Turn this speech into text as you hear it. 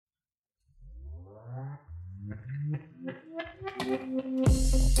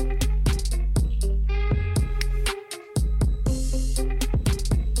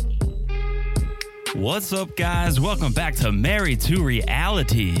What's up, guys? Welcome back to Married to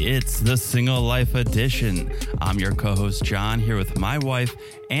Reality. It's the Single Life Edition. I'm your co-host, John, here with my wife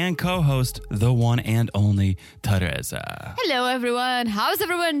and co-host, the one and only Teresa. Hello, everyone. How's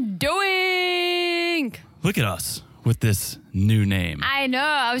everyone doing? Look at us with this new name. I know.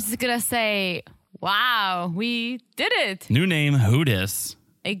 I was just going to say, wow, we did it. New name, who dis?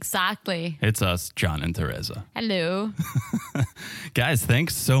 Exactly. It's us, John and Teresa. Hello. Guys,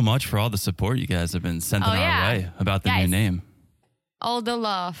 thanks so much for all the support you guys have been sending our way about the new name. All the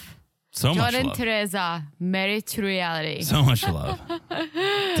love. So much John love. and Teresa, Married to Reality. So much love.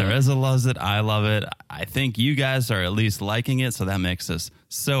 Teresa loves it. I love it. I think you guys are at least liking it, so that makes us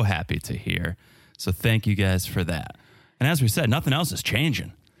so happy to hear. So thank you guys for that. And as we said, nothing else is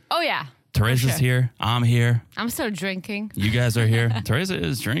changing. Oh, yeah. Teresa's here. I'm here. I'm still drinking. You guys are here. Teresa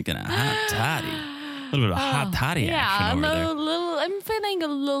is drinking a hot toddy. A little bit of hot toddy action over there. I'm feeling a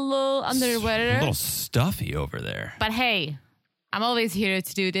little under the weather. A little stuffy over there. But hey, I'm always here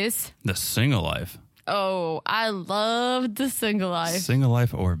to do this. The single life. Oh, I love the single life. Single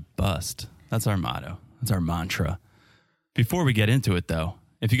life or bust. That's our motto. That's our mantra. Before we get into it, though,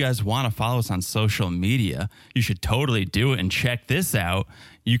 if you guys want to follow us on social media, you should totally do it. And check this out.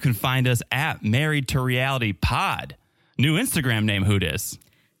 You can find us at Married to Reality Pod. New Instagram name, who dis?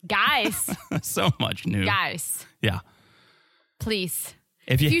 Guys. So much new. Guys. Yeah. Please.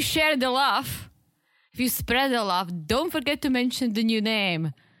 If you share the love, if you spread the love, don't forget to mention the new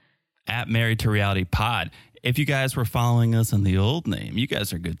name. At Married to Reality Pod. If you guys were following us on the old name, you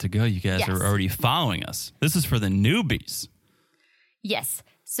guys are good to go. You guys are already following us. This is for the newbies. Yes.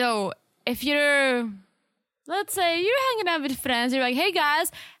 So if you're, let's say you're hanging out with friends, you're like, hey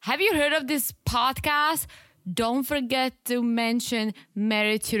guys, have you heard of this podcast? Don't forget to mention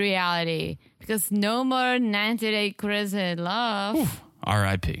Married to Reality, because no more 90-day crazy love. Oof.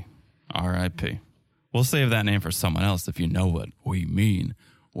 R.I.P. R.I.P. We'll save that name for someone else if you know what we mean.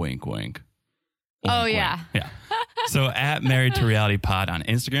 Wink, wink. Oh, wink. yeah. Yeah. So at Married to Reality Pod on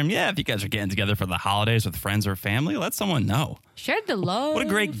Instagram. Yeah, if you guys are getting together for the holidays with friends or family, let someone know. Share the love. What a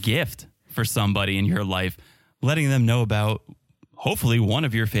great gift for somebody in your life, letting them know about hopefully one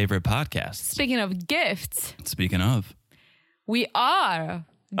of your favorite podcasts. Speaking of gifts. Speaking of. We are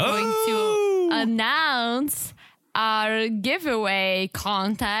going to announce our giveaway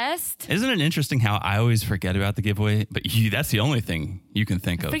contest. Isn't it interesting how I always forget about the giveaway, but that's the only thing you can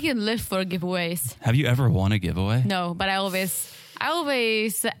think of. Freaking live for giveaways. Have you ever won a giveaway? No, but I always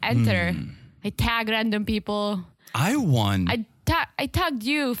enter. I tag random people. I won. I tagged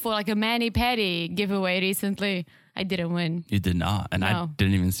you for like a mani-pedi giveaway recently. I didn't win. You did not, and I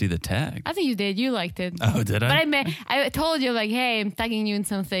didn't even see the tag. I think you did. You liked it. Oh, did I? But I told you, like, hey, I'm tagging you in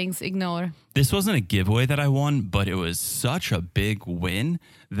some things. Ignore. This wasn't a giveaway that I won, but it was such a big win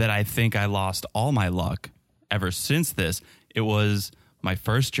that I think I lost all my luck ever since this. It was my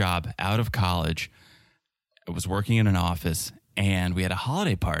first job out of college. I was working in an office, and we had a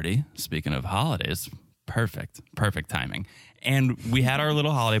holiday party. Speaking of holidays, perfect timing. And we had our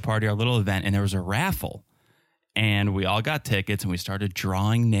little holiday party, our little event, and there was a raffle. And we all got tickets, and we started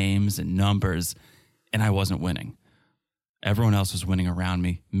drawing names and numbers, and I wasn't winning. Everyone else was winning around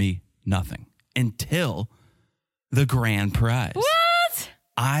me. Me, nothing. Until the grand prize. What?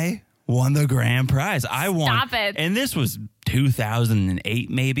 I won the grand prize. I won. Stop it. And this was 2008,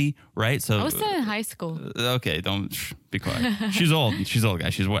 maybe, right? So I was still in high school. Okay, don't be quiet. She's old. She's old,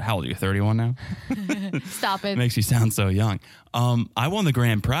 guys. She's what? How old are you? 31 now? Stop it. Makes you sound so young. I won the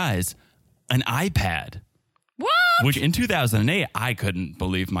grand prize, an iPad. What? Which in 2008, I couldn't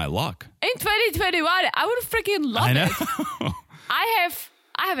believe my luck. In 2021, I would freaking love I know. it.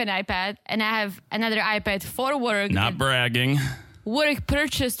 I have an iPad, and I have another iPad for work. Not bragging. Work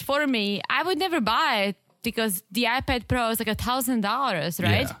purchased for me. I would never buy it because the iPad Pro is like $1,000,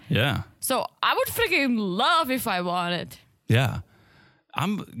 right? Yeah. So I would freaking love if I won it. Yeah.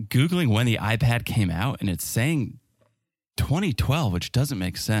 I'm Googling when the iPad came out, and it's saying 2012, which doesn't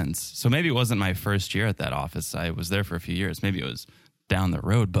make sense. So maybe it wasn't my first year at that office. I was there for a few years. Maybe it was down the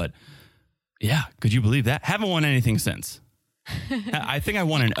road. But yeah, could you believe that? Haven't won anything since. I think I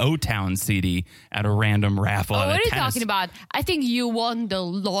won an O-Town CD at a random raffle. Oh, what are you talking about? I think you won the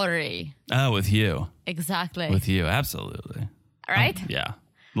lottery. Oh, with you. Exactly. With you, absolutely. All right? Yeah.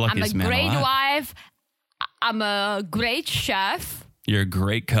 I'm Luckiest a man great alive. wife. I'm a great chef. You're a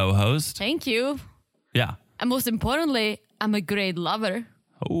great co-host. Thank you. Yeah. And most importantly, I'm a great lover.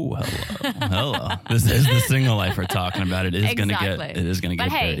 Oh, hello. Hello. This is the single life we're talking about. It is gonna get But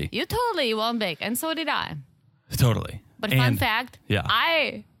hey, dirty. you totally won big, and so did I. Totally. But fun fact, yeah.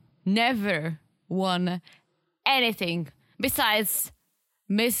 I never won anything besides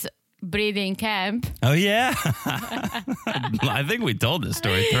Miss breathing camp. Oh, yeah. I think we told this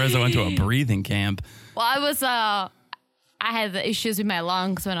story. Theresa went to a breathing camp. Well, I had the issues with my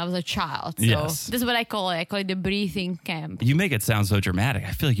lungs when I was a child. So Yes. this is what I call it. I call it the breathing camp. You make it sound so dramatic.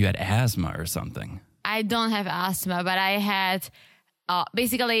 I feel like you had asthma or something. I don't have asthma, but I had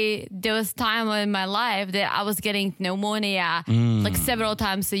basically there was time in my life that I was getting pneumonia like several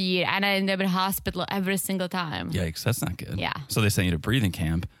times a year, and I ended up in hospital every single time. Yikes, that's not good. Yeah. So they sent you to breathing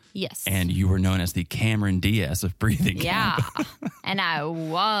camp, Yes. and you were known as the Cameron Diaz of breathing yeah. camp. And I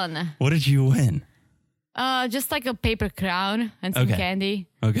won. What did you win? Just like a paper crown and some Okay. candy.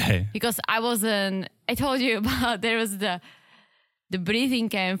 Okay. Because I told you about there was the breathing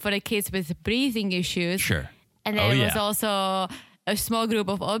camp for the kids with breathing issues. Sure. And Oh, there yeah. was also a small group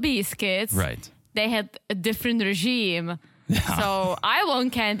of obese kids. Right. They had a different regime. So I won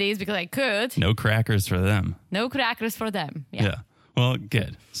candies because I could. No crackers for them. No crackers for them. Yeah. Well,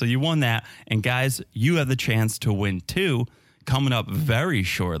 good. So you won that. And guys, you have the chance to win too. Coming up very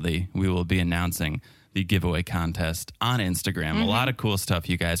shortly, we will be announcing the giveaway contest on Instagram. A lot of cool stuff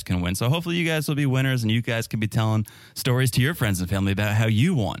you guys can win. So hopefully you guys will be winners and you guys can be telling stories to your friends and family about how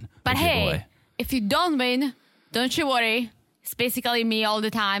you won But the hey, giveaway. if you don't win, don't you worry. It's basically me all the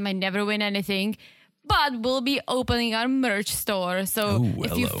time. I never win anything. But we'll be opening our merch store. So Oh,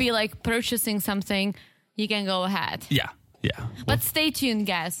 if you hello. feel like purchasing something, you can go ahead. Yeah. Yeah. But stay tuned,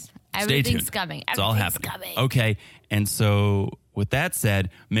 guys. Stay Everything's tuned. coming. It's all Everything's happening. coming. Okay. And so with that said,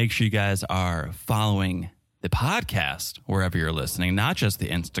 make sure you guys are following the podcast wherever you're listening, not just the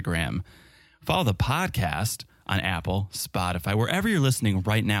Instagram. Follow the podcast on Apple, Spotify, wherever you're listening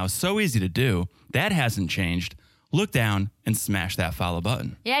right now. So easy to do. That hasn't changed. Look down and smash that follow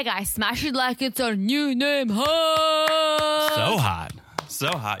button. Yeah, guys, smash it like it's our new name. Hot. So hot. So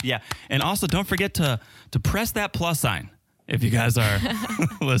hot. Yeah. And also don't forget to press that plus sign if you guys are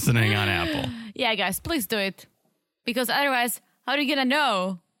listening on Apple. Yeah, guys, please do it. Because otherwise, how are you going to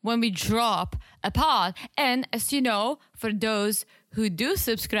know when we drop a pod? And as you know, for those who do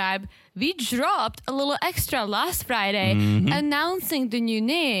subscribe, we dropped a little extra last Friday announcing the new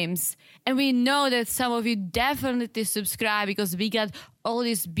names. And we know that some of you definitely subscribe because we got all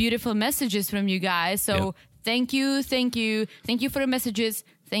these beautiful messages from you guys. So Yep. thank you. Thank you for the messages.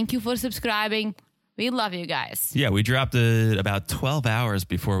 Thank you for subscribing. We love you guys. Yeah, we dropped it about 12 hours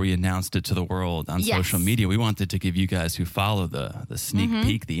before we announced it to the world on Yes. social media. We wanted to give you guys who follow the sneak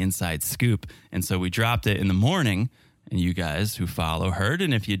peek, the inside scoop. And so we dropped it in the morning, and you guys who follow heard.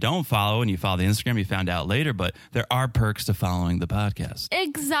 And if you don't follow and you follow the Instagram, you found out later. But there are perks to following the podcast.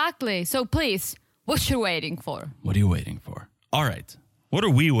 Exactly. So please, what you're waiting for? What are you waiting for? All right. What are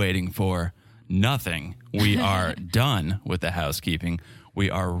we waiting for? Nothing. We are done with the housekeeping. We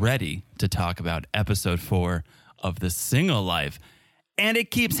are ready to talk about episode 4 of The Single Life. And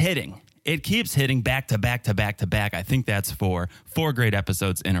it keeps hitting. It keeps hitting back to back to back to back. I think that's 4 great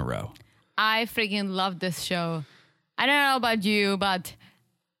episodes in a row. I freaking love this show. I don't know about you, but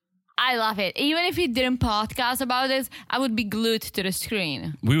I love it. Even if we didn't podcast about this, I would be glued to the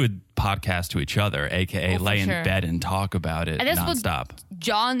screen. We would podcast to each other, a.k.a. Oh, for lay in sure. bed and talk about it And that's nonstop. what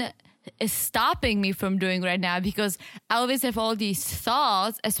John is stopping me from doing right now because I always have all these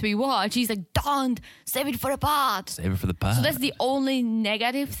thoughts as we watch. He's like, don't save it for the pod. Save it for the pod. So that's the only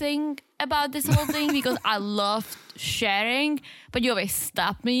negative thing about this whole thing because I love sharing, but you always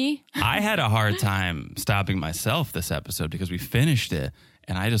stop me. I had a hard time stopping myself this episode because we finished it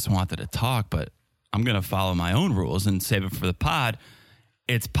and I just wanted to talk, but I'm going to follow my own rules and save it for the pod.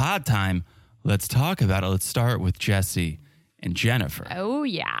 It's pod time. Let's talk about it. Let's start with Jesse and Jennifer. Oh,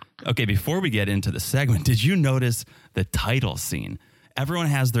 yeah. Okay, before we get into the segment, did you notice the title scene? Everyone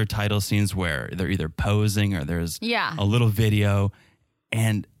has their title scenes where they're either posing or there's Yeah. a little video,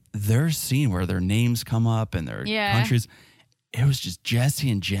 and their scene where their names come up and their Yeah. countries, it was just Jesse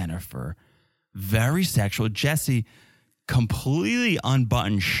and Jennifer, very sexual. Jesse, completely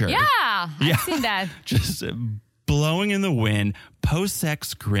unbuttoned shirt. Yeah, I've seen that. Just blowing in the wind,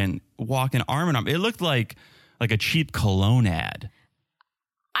 post-sex grin, walking arm in arm. It looked like a cheap cologne ad.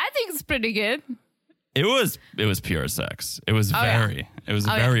 I think it's pretty good. It was pure sex. It was yeah.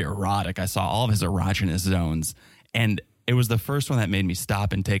 very erotic. I saw all of his erogenous zones, and it was the first one that made me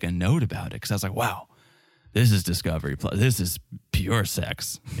stop and take a note about it because I was like, wow, this is Discovery Plus. This is pure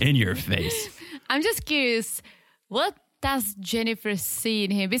sex in your face. I'm just curious, what does Jennifer see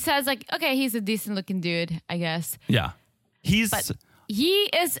in him? Besides, like, okay, he's a decent looking dude, I guess. Yeah. He's But he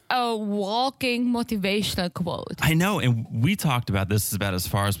is a walking motivational quote. I know, and we talked about this is about as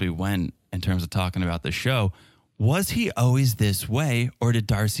far as we went in terms of talking about the show. Was he always this way, or did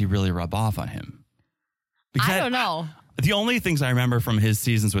Darcy really rub off on him? I don't know. The only things I remember from his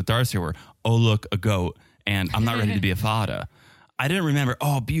seasons with Darcy were, oh, look, a goat, and I'm not ready to be a fada. I didn't remember,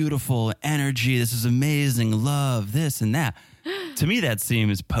 oh, beautiful energy, this is amazing, love, this and that. To me, that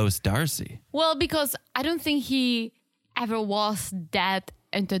seems post-Darcy. Well, because I don't think he ever was that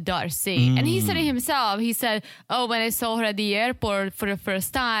into Darcy. And he said it himself. He said, oh, when I saw her at the airport for the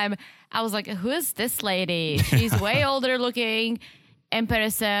first time, I was like, who is this lady? She's way older looking in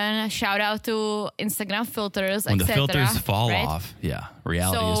person. Shout out to Instagram filters, When the etc. filters fall right? off, yeah,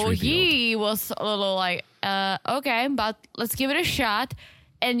 reality is So revealed. he was a little like, okay, but let's give it a shot.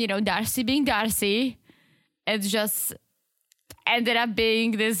 And, Darcy being Darcy, it just ended up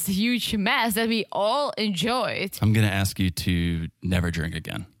being this huge mess that we all enjoyed. I'm going to ask you to never drink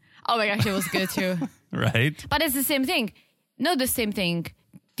again, Oh my gosh, it was good too. right? But it's the same thing. Not the same thing.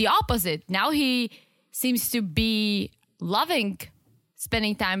 The opposite. Now he seems to be loving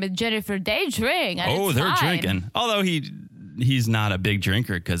spending time with Jennifer. They drink. And Oh, it's they're fine. drinking. Although he's not a big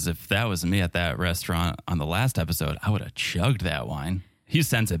drinker, because if that was me at that restaurant on the last episode, I would have chugged that wine. He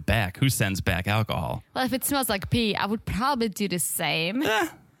sends it back. Who sends back alcohol? Well, if it smells like pee, I would probably do the same.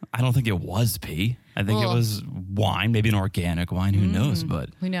 I don't think it was pee. I think it Well- was wine, maybe an organic wine. Who knows? But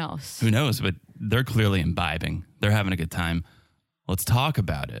Who knows? who knows? But they're clearly imbibing. They're having a good time. Let's talk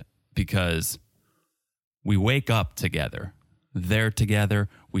about it, because we wake up together. They're together.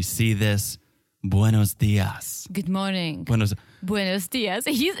 We see this. Buenos dias. Good morning. Buenos. Buenos dias.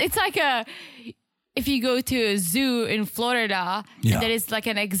 It's like if you go to a zoo in Florida, Yeah. and there is like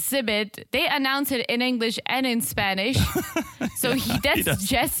an exhibit, they announce it in English and in Spanish. So that's does.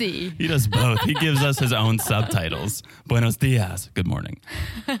 Jesse. He does both. He gives us his own subtitles. Buenos dias. Good morning.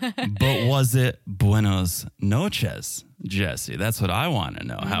 But was it buenos noches, Jesse? That's what I want to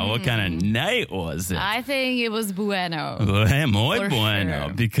know. What kind of night was it? I think it was bueno. Muy For bueno.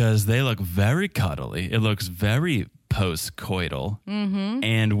 sure. Because they look very cuddly. It looks very post-coital.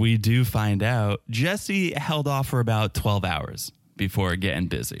 And we do find out Jesse held off for about 12 hours before getting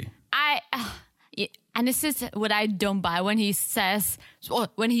busy. And this is what I don't buy when he says, or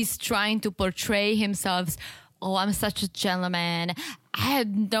when he's trying to portray himself. Oh, I'm such a gentleman. I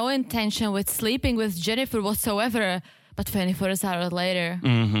had no intention with sleeping with Jennifer whatsoever. But 24 hours later,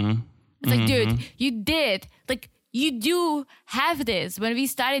 it's like, dude, you did. Like, you do have this. When we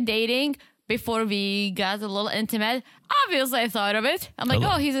started dating, before we got a little intimate, obviously I thought of it. I'm like,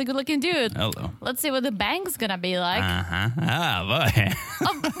 Hello. oh, he's a good-looking dude. Hello. Let's see what the bank's gonna be like. Boy.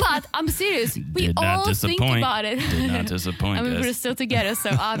 But I'm serious. We Did not all think disappoint. about it. Did not disappoint I mean, us. we're still together,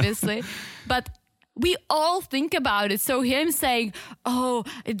 so obviously. But we all think about it. So him saying, oh,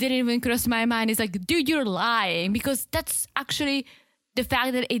 it didn't even cross my mind. It's like, dude, you're lying. Because that's actually the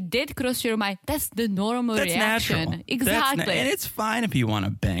fact that it did cross your mind. That's the normal That's reaction. natural. Exactly. And it's fine if you want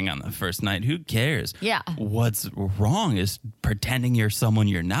to bang on the first night. Who cares? Yeah. What's wrong is pretending you're someone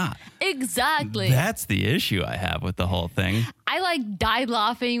you're not. Exactly. That's the issue I have with the whole thing. I died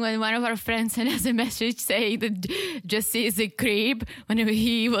laughing when one of our friends sent us a message saying that Jesse is a creep when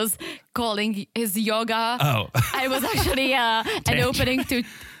he was calling his yoga. Oh. I was actually an opening to It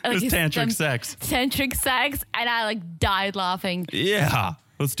was his- tantric sex. Tantric sex, and I died laughing. Yeah.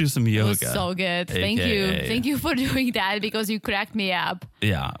 Let's do some yoga. It was so good. Thank AKA. you. Thank you for doing that because you cracked me up.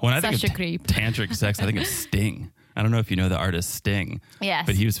 Yeah. When I think Such of a creep. tantric sex, I think of Sting. I don't know if you know the artist Sting. Yes.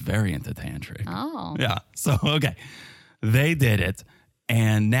 But he was very into tantric. Oh. Yeah. So, okay. They did it.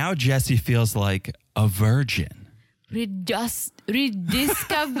 And now Jesse feels like a virgin.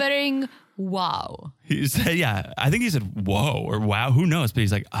 Rediscovering wow. He said, yeah, I think he said, whoa, or wow, who knows? But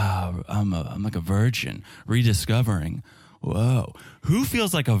he's like, I'm like a virgin, rediscovering. Whoa. Who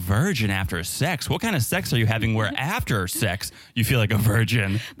feels like a virgin after sex? What kind of sex are you having where after sex you feel like a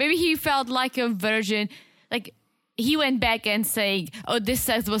virgin? Maybe he felt like a virgin. Like he went back and saying, oh, this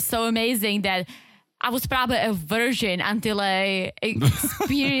sex was so amazing that I was probably a virgin until I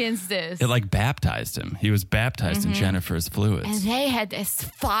experienced this. It like baptized him. He was baptized in Jennifer's fluids. And they had this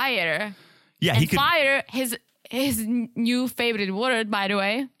fire. Yeah, And fire, his new favorite word, by the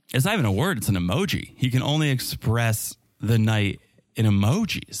way. It's not even a word, it's an emoji. He can only express the night in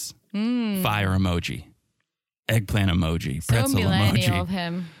emojis. Fire emoji, eggplant emoji, So pretzel millennial emoji. of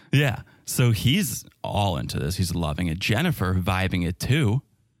him. Yeah. So he's all into this. He's loving it. Jennifer vibing it too.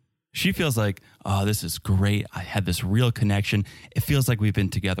 She feels like, oh, this is great. I had this real connection. It feels like we've been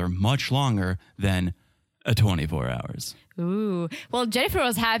together much longer than 24 hours. Ooh. Well, Jennifer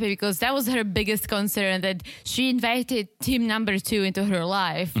was happy because that was her biggest concern, that she invited team number 2 into her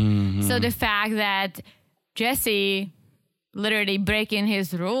life. So the fact that Jesse literally breaking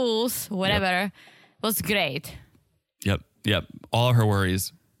his rules, whatever, was great. Yep. All her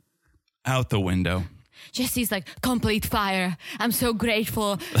worries out the window. Jesse's like, complete fire. I'm so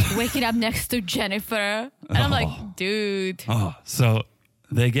grateful waking up next to Jennifer. And I'm like, dude. Oh, so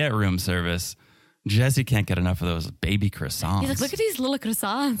they get room service. Jesse can't get enough of those baby croissants. He's like, look at these little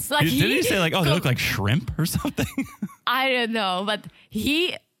croissants. Like, Didn't he say like, oh, they look like shrimp or something? I don't know, but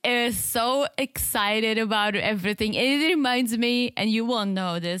he is so excited about everything. It reminds me, and you won't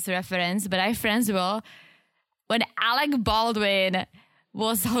know this reference, but I friends will, when Alec Baldwin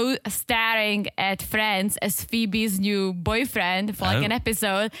was staring at Friends as Phoebe's new boyfriend for like an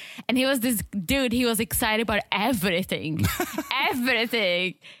episode, and he was this dude, he was excited about everything.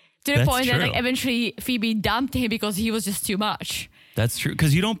 Everything. To the point that like eventually Phoebe dumped him because he was just too much. That's true,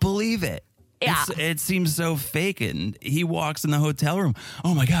 because you don't believe it. Yeah. It seems so fake. And he walks in the hotel room.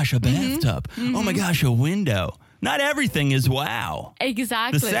 Oh my gosh, a bathtub. Oh my gosh, a window. Not everything is wow.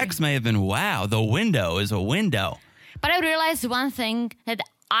 Exactly. The sex may have been wow. The window is a window. But I realized one thing that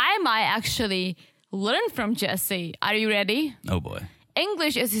I might actually learn from Jesse. Are you ready? Oh boy.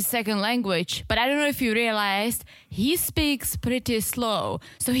 English is his second language, but I don't know if you realized he speaks pretty slow,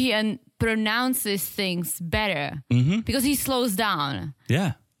 so he pronounces things better because he slows down.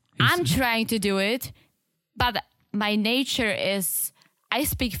 Yeah. I'm trying to do it, but my nature is I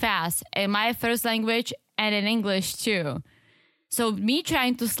speak fast in my first language and in English too. So me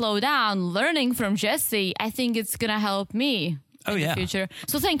trying to slow down, learning from Jesse, I think it's going to help me. In the future.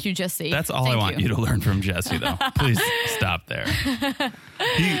 So thank you, Jesse. That's all I want you to learn from Jesse, though. Please stop there.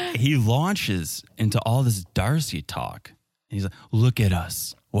 He launches into all this Darcy talk. He's like, look at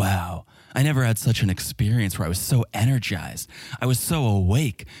us. Wow. I never had such an experience where I was so energized. I was so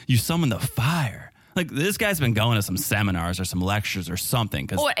awake. You summoned the fire. Like, this guy's been going to some seminars or some lectures or something.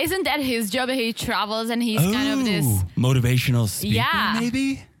 Or isn't that his job? He travels and he's kind of this... motivational speaker,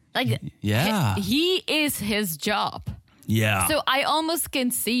 maybe? Like, yeah. He is his job. Yeah. So I almost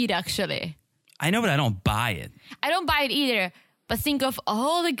concede, actually. I know, but I don't buy it. I don't buy it either. But think of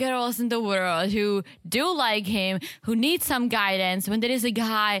all the girls in the world who do like him, who need some guidance, when there is a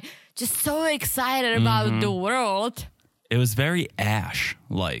guy just so excited about the world. It was very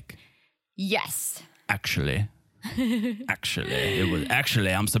Ash-like. Yes. Actually, it was.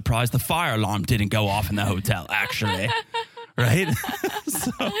 Actually, I'm surprised the fire alarm didn't go off in the hotel, actually. Right?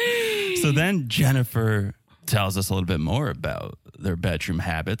 So then Jennifer tells us a little bit more about their bedroom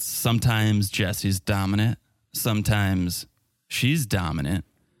habits. Sometimes Jesse's dominant. Sometimes she's dominant.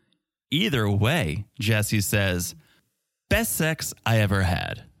 Either way, Jesse says, best sex I ever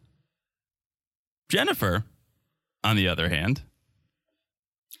had. Jennifer, on the other hand,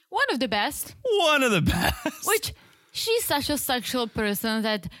 one of the best. One of the best. Which, she's such a sexual person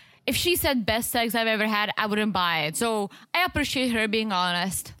that if she said best sex I've ever had, I wouldn't buy it. So I appreciate her being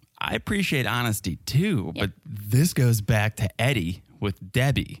honest. I appreciate honesty too, but this goes back to Eddie with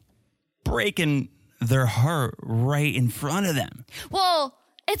Debbie breaking their heart right in front of them. Well,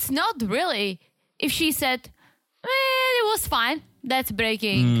 it's not really. If she said, it was fine, that's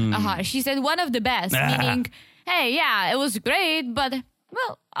breaking a heart. She said one of the best, meaning, hey, yeah, it was great, but,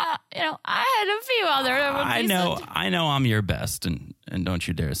 well, I had a few other. I know I'm your best, and don't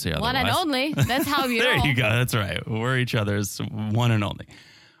you dare say otherwise. One and only. That's how you There know. you go. That's right. We're each other's one and only.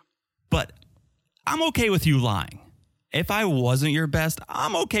 But I'm okay with you lying. If I wasn't your best,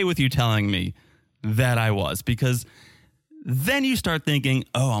 I'm okay with you telling me that I was, because then you start thinking,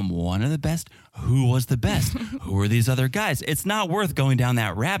 oh, I'm one of the best. Who was the best? Who are these other guys? It's not worth going down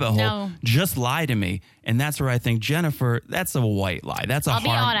that rabbit hole. No. Just lie to me. And that's where I think Jennifer, that's a white lie. That's a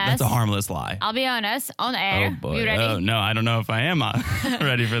harmless lie. I'll be honest, on air. Oh boy. You ready? Oh no, I don't know if I am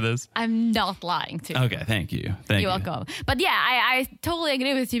ready for this. I'm not lying to you. Okay, thank you. Thank you. You're welcome. But yeah, I totally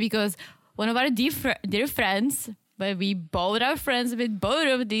agree with you, because one of our dear friends, but we both are friends with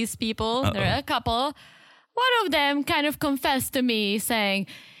both of these people. Uh-oh. They're a couple. One of them kind of confessed to me saying,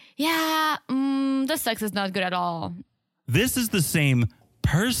 yeah, the sex is not good at all. This is the same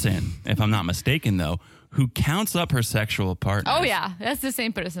person, if I'm not mistaken, though, who counts up her sexual partners. Oh, yeah. That's the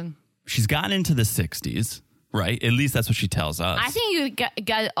same person. She's gotten into the 60s, right? At least that's what she tells us. I think you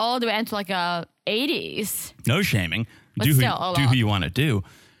got all the way into like 80s. No shaming. But Do still, who you want to do.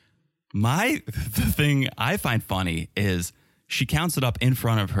 The thing I find funny is she counts it up in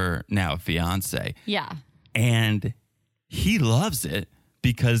front of her now fiance. Yeah. And he loves it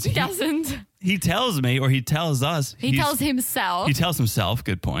because he doesn't. He tells me, or he tells us. He tells himself. He tells himself.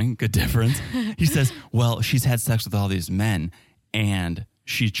 Good point. Good difference. He says, well, she's had sex with all these men and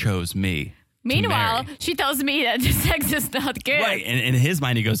she chose me. Meanwhile, she tells me that the sex is not good. Right. And in his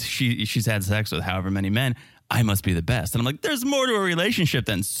mind, he goes, she's had sex with however many men. I must be the best. And I'm like, there's more to a relationship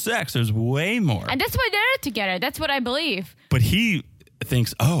than sex. There's way more. And that's why they're together. That's what I believe. But he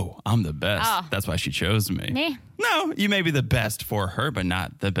thinks, oh, I'm the best. Oh. That's why she chose me. Nah. No, you may be the best for her, but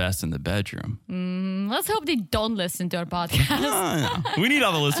not the best in the bedroom. Let's hope they don't listen to our podcast. No. We need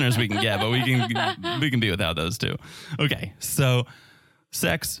all the listeners we can get, but we can be without those two. Okay, so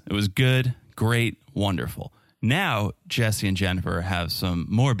sex, it was good, great, wonderful. Now, Jesse and Jennifer have some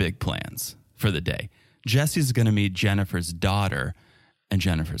more big plans for the day. Jesse's going to meet Jennifer's daughter and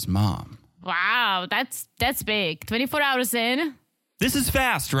Jennifer's mom. Wow, that's big. 24 hours in. This is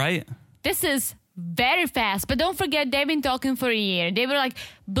fast, right? This is very fast. But don't forget, they've been talking for a year. They were like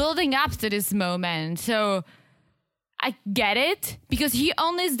building up to this moment. So I get it because he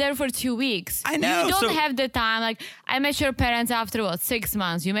only is there for 2 weeks. I know. You don't have the time. Like, I met your parents after 6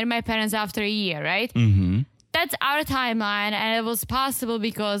 months. You met my parents after a year, right? Mm-hmm. That's our timeline. And it was possible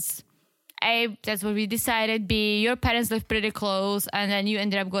because A, that's what we decided. B, your parents live pretty close. And then you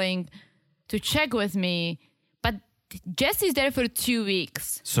ended up going to check with me. But Jesse's there for 2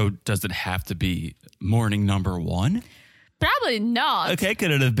 weeks. So does it have to be morning number one? Probably not. Okay,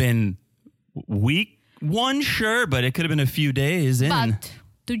 could it have been week one? Sure, but it could have been a few days in. But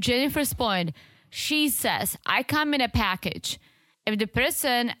to Jennifer's point, she says, I come in a package. If the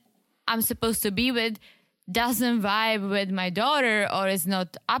person I'm supposed to be with doesn't vibe with my daughter or is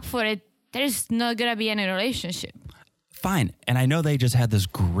not up for it, there's not going to be any relationship. Fine. And I know they just had this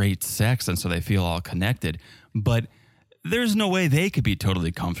great sex and so they feel all connected, but there's no way they could be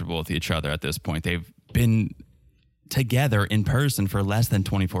totally comfortable with each other at this point. They've been together in person for less than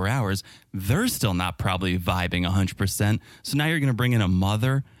 24 hours. They're still not probably vibing 100%. So now you're going to bring in a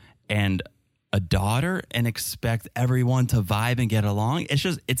mother and a daughter and expect everyone to vibe and get along.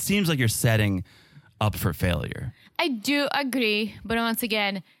 It seems like you're setting up for failure. I do agree. But once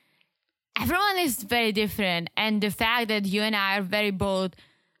again, everyone is very different. And the fact that you and I are very both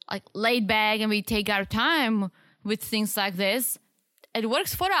like laid back and we take our time with things like this, it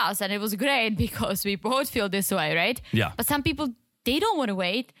works for us. And it was great because we both feel this way, right? Yeah. But some people, they don't want to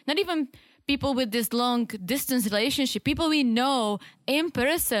wait. Not even people with this long distance relationship. People we know in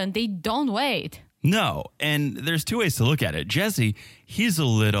person, they don't wait. No. And there's two ways to look at it. Jesse, he's a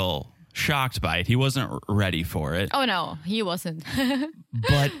little shocked by it. He wasn't ready for it. Oh, no, he wasn't.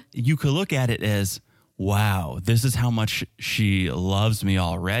 But you could look at it as, wow, this is how much she loves me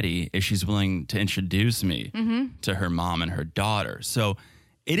already if she's willing to introduce me to her mom and her daughter. So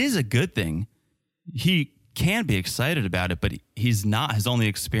it is a good thing. He can be excited about it, but he's not. His only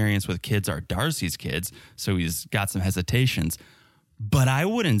experience with kids are Darcy's kids, so he's got some hesitations. But I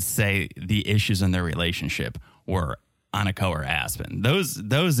wouldn't say the issues in their relationship were Annika or Aspen.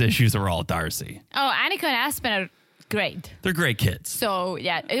 Those issues are all Darcy. Oh, Annika and Aspen are great. They're great kids. So,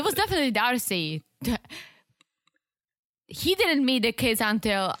 yeah, it was definitely Darcy. He didn't meet the kids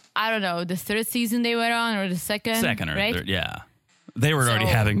until, I don't know, the third season they were on or the second. Second or right? third, yeah. They were already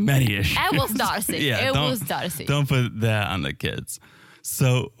having many issues. It was Darcy. Yeah, it was Darcy. Don't put that on the kids.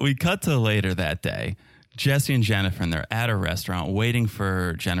 So we cut to later that day. Jesse and Jennifer, and they're at a restaurant waiting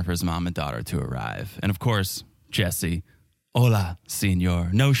for Jennifer's mom and daughter to arrive. And of course, Jesse, hola, senor,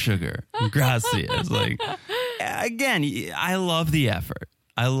 no sugar, gracias. Like, again, I love the effort.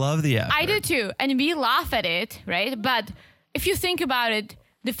 I do too. And we laugh at it, right? But if you think about it,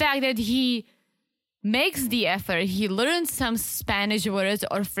 the fact that he makes the effort, he learns some Spanish words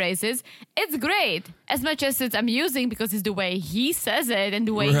or phrases, it's great. As much as it's amusing because it's the way he says it and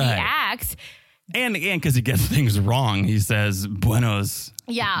the way he acts. And because he gets things wrong, he says buenos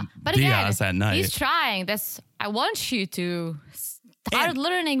but dias again, at night. He's trying. I want you to start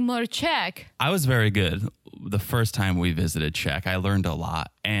learning more Czech. I was very good. The first time we visited Czech, I learned a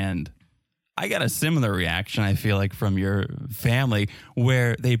lot. And I got a similar reaction, I feel like, from your family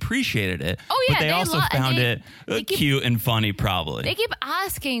where they appreciated it. Oh, yeah. But they also found it cute and funny, probably. They keep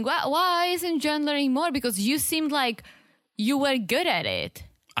asking, why isn't Jen learning more? Because you seemed like you were good at it.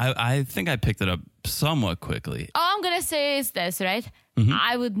 I think I picked it up somewhat quickly. All I'm going to say is this, right? Mm-hmm.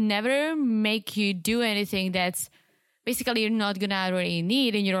 I would never make you do anything that's basically you're not going to really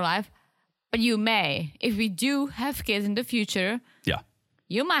need in your life. But you may. If we do have kids in the future,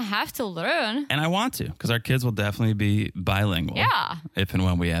 you might have to learn. And I want to, because our kids will definitely be bilingual. Yeah. If and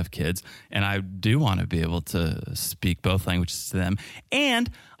when we have kids. And I do want to be able to speak both languages to them.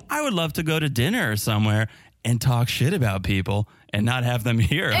 And I would love to go to dinner somewhere and talk shit about people and not have them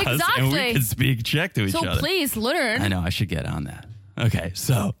hear us. And we can speak Czech to each other. So please learn. I know, I should get on that. Okay,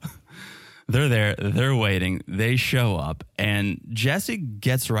 so they're there. They're waiting. They show up. And Jesse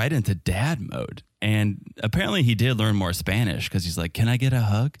gets right into dad mode. And apparently he did learn more Spanish because he's like, can I get a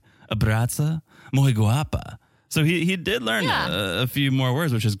hug? Abraza? Muy guapa. So he did learn a few more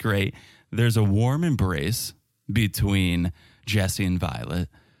words, which is great. There's a warm embrace between Jesse and Violet.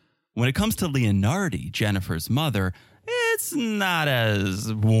 When it comes to Leonardi, Jennifer's mother, it's not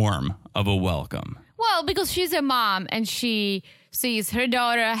as warm of a welcome. Well, because she's a mom and she sees her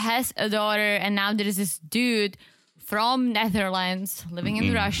daughter has a daughter, and now there's this dude from Netherlands living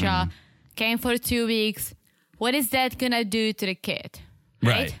in Russia, came for 2 weeks. What is that gonna do to the kid?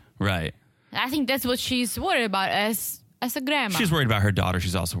 Right. I think that's what she's worried about as a grandma. She's worried about her daughter.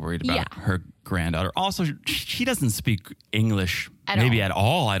 She's also worried about her granddaughter. Also, she doesn't speak English at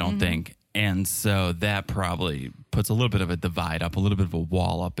all, I don't think. And so that probably puts a little bit of a divide up, a little bit of a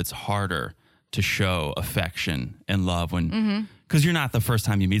wall up. It's harder to show affection and love when, because you're not the first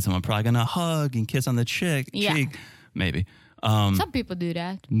time you meet someone probably going to hug and kiss on the cheek, maybe. Some people do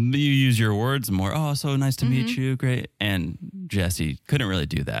that. You use your words more. Oh, so nice to meet you. Great. And Jesse couldn't really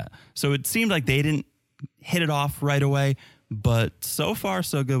do that. So it seemed like they didn't hit it off right away, but so far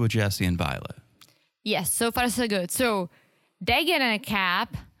so good with Jesse and Violet. Yes, so far so good. So they get in a cab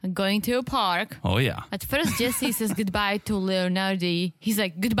going to a park. Oh, yeah. At first, Jesse says goodbye to Leonardi. He's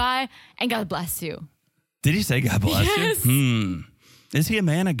like, goodbye and God bless you. Did he say God bless you? Is he a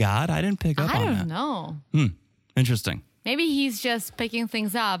man of God? I didn't pick up on that. I don't know. Interesting. Maybe he's just picking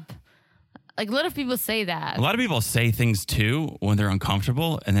things up. Like, a lot of people say that. A lot of people say things, too, when they're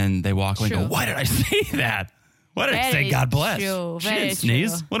uncomfortable, and then they walk away and go, why did I say that? Why did I say God bless? True, she didn't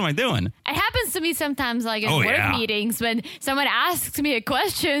sneeze. What am I doing? It happens to me sometimes, like in work meetings, when someone asks me a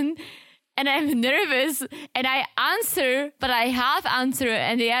question and I'm nervous and I answer, but I half answer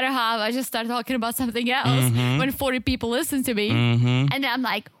and the other half I just start talking about something else when 40 people listen to me. And then I'm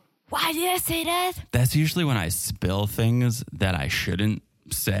like, why did I say that? That's usually when I spill things that I shouldn't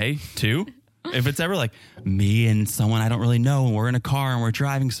say, too. If it's ever like me and someone I don't really know and we're in a car and we're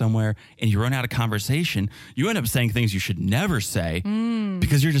driving somewhere and you run out of conversation, you end up saying things you should never say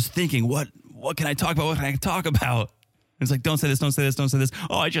because you're just thinking, what can I talk about? What can I talk about? It's like, don't say this, don't say this, don't say this.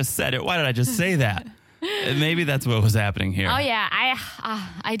 Oh, I just said it. Why did I just say that? Maybe that's what was happening here. Oh, yeah.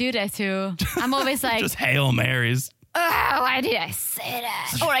 I do that, too. I'm always like... just Hail Marys. Oh, why did I say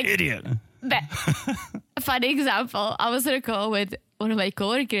that? Or like, idiot. A funny example. I was on a call with one of my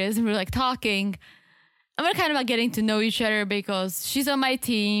coworkers and we were like talking. And we're kind of like getting to know each other because she's on my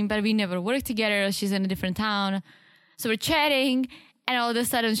team, but we never worked together. She's in a different town. So we're chatting and all of a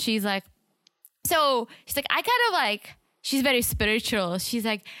sudden she's like, I kind of like, she's very spiritual. She's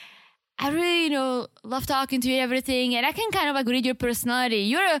like, I really, love talking to you and everything. And I can kind of like read your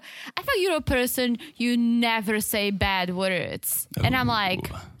personality. I feel you're a person, you never say bad words. Oh. And I'm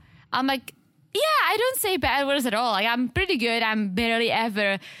like, yeah, I don't say bad words at all. Like, I'm pretty good. I'm barely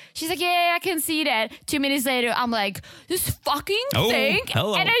ever. She's like, yeah, I can see that. 2 minutes later, I'm like, this fucking thing.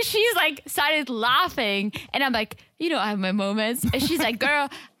 Hello. And then she's like, started laughing. And I'm like, I have my moments. And she's like, girl,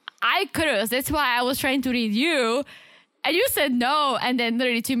 I curse. That's why I was trying to read you. And you said no. And then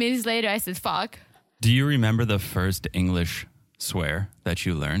literally 2 minutes later, I said, fuck. Do you remember the first English swear that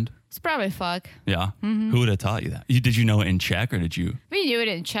you learned? It's probably fuck. Yeah? Who would have taught you that? Did you know it in Czech or did you? We knew it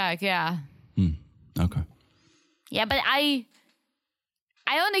in Czech, yeah. Okay. Yeah, but I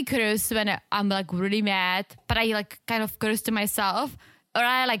only curse when I'm like really mad, but I like kind of curse to myself, or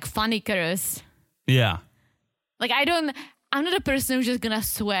I like funny curse. Yeah. Like I'm not a person who's just gonna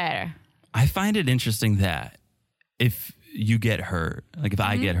swear. I find it interesting that if you get hurt, like if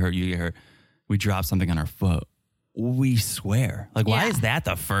I get hurt, you get hurt, we drop something on our foot, we swear. Like, why is that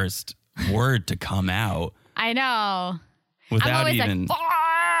the first word to come out? I know. Without I'm always even... like,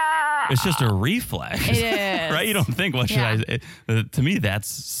 it's just a reflex. It is. Right? You don't think, what should I... to me,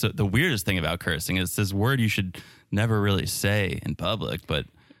 that's the weirdest thing about cursing. It's this word you should never really say in public, but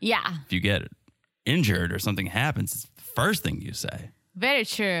if you get injured or something happens, it's the first thing you say. Very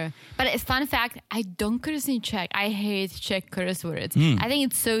true. But a fun fact, I don't curse in Czech. I hate Czech curse words. I think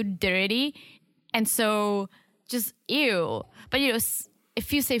it's so dirty and so just ew. But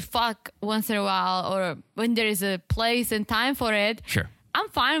if you say fuck once in a while or when there is a place and time for it, sure, I'm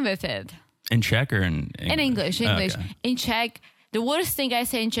fine with it. In Czech or in English? In English. Okay. In Czech, the worst thing I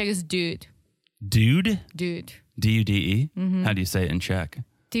say in Czech is dude. Dude? Dude. D-U-D-E? How do you say it in Czech?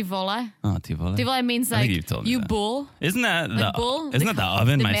 Ty vole. Oh, ty vole. Ty vole means like you bull. Isn't that like bull? Isn't that the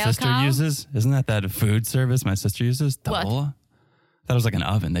oven my sister uses? Isn't that food service my sister uses? What? I thought it was like an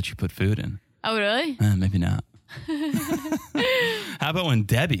oven that you put food in. Oh, really? Maybe not. How about when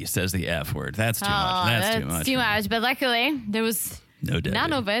Debbie says the F word? That's too much. That's too much. But luckily, there was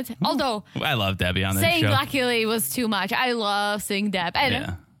none of it. Although I love Debbie on this show. Saying luckily was too much. I love saying Deb.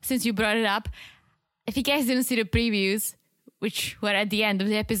 And since you brought it up, if you guys didn't see the previews, which were at the end of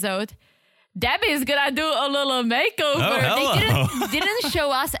the episode, Debbie's gonna do a little makeover. Oh, They didn't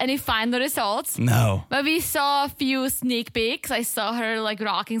show us any final results. No. But we saw a few sneak peeks. I saw her like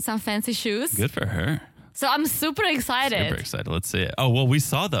rocking some fancy shoes. Good for her. So I'm super excited. Super excited. Let's see it. Oh, well, we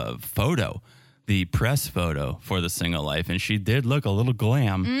saw the photo, the press photo for the Single Life, and she did look a little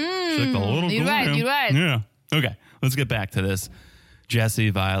glam. She looked a little You're glam. right, you're right. Yeah. Okay, let's get back to this. Jesse,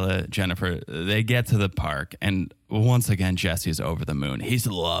 Violet, Jennifer, they get to the park, and once again, Jesse's over the moon. He's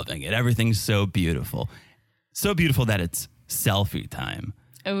loving it. Everything's so beautiful. So beautiful that it's selfie time.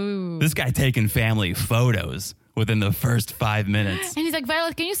 Ooh. This guy taking family photos within the first 5 minutes. And he's like,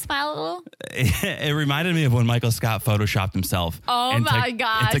 Violet, can you smile a little? It reminded me of when Michael Scott photoshopped himself. Oh my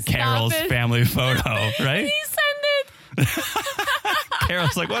God, Into Carol's stop it. family photo, right? He sent it.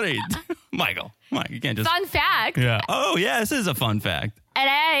 Carol's like, what are you Michael, you can't just... Fun fact. Yeah. Oh, yeah, this is a fun fact. And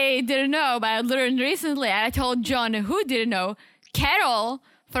I didn't know, but I learned recently, and I told John who didn't know. Carol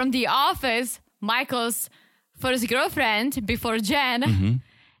from The Office, Michael's first girlfriend before Jen,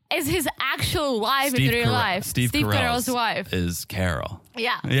 is his actual wife in real life. Steve Carell's Carell's wife. is Carol.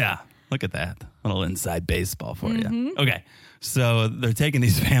 Yeah. Yeah. Look at that. A little inside baseball for you. Okay. So they're taking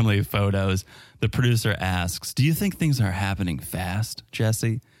these family photos. The producer asks, do you think things are happening fast,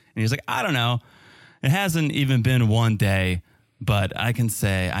 Jesse? And he's like, I don't know. It hasn't even been one day, but I can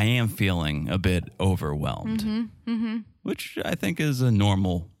say I am feeling a bit overwhelmed, which I think is a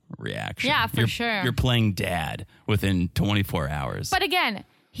normal reaction. Yeah, for sure. You're playing dad within 24 hours. But again,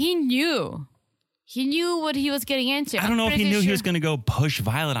 he knew. He knew what he was getting into. I don't know if he knew he was going to go push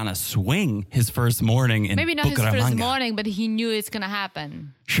Violet on a swing his first morning in Maybe not his Bucaramanga. first morning, but he knew it's going to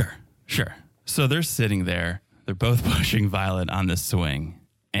happen. Sure. So they're sitting there. They're both pushing Violet on the swing.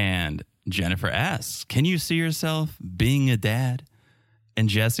 And Jennifer asks, can you see yourself being a dad? And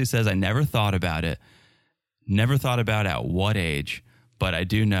Jesse says, I never thought about it. Never thought about at what age. But I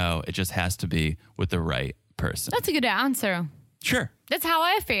do know it just has to be with the right person. That's a good answer. Sure. That's how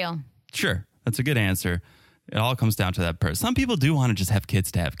I feel. Sure. That's a good answer. It all comes down to that person. Some people do want to just have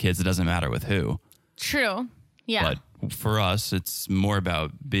kids to have kids. It doesn't matter with who. True. Yeah. But for us, it's more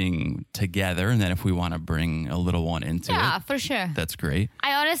about being together. And then if we want to bring a little one into Yeah, it, for sure. that's great.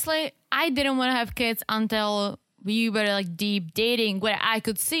 I didn't want to have kids until we were like deep dating where I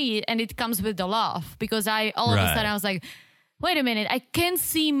could see it, and it comes with the love because all of a sudden I was like, wait a minute, I can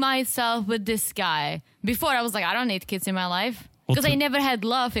see myself with this guy. Before I was like, I don't need kids in my life because I never had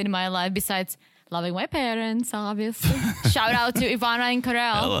love in my life besides loving my parents, obviously. Shout out to Ivana and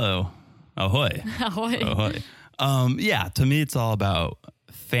Karel. Hello. Ahoy. Ahoy. Ahoy. Yeah, to me, it's all about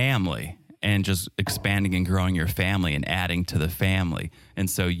family and just expanding and growing your family and adding to the family. And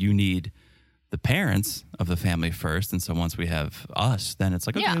so you need the parents of the family first. And so once we have us, then it's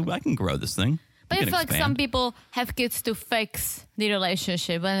like, okay, I can grow this thing. But I feel like some people have kids to fix the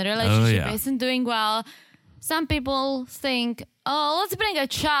relationship. When the relationship isn't doing well, some people think, oh, let's bring a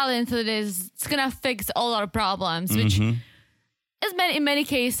child into this. It's going to fix all our problems, which is in many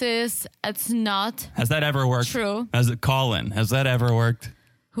cases, it's not. Has that ever worked? True. Colin, has that ever worked?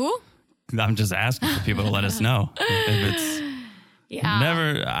 Who? I'm just asking for people to let us know. If it's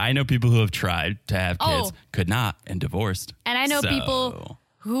Yeah. I know people who have tried to have kids, could not, and divorced. And I know people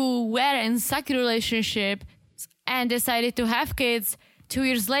who were in such a relationship and decided to have kids 2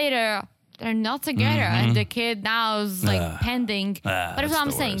 years later. They're not together, and the kid now is like pending. But that's what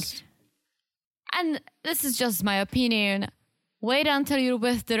I'm saying. And this is just my opinion. Wait until you're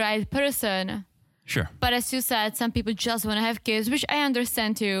with the right person. Sure. But as you said, some people just want to have kids, which I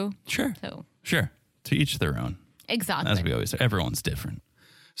understand too. Sure. So. Sure. To each their own. Exactly. As we always say, everyone's different.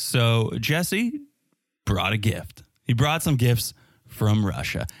 So Jesse brought a gift. He brought some gifts from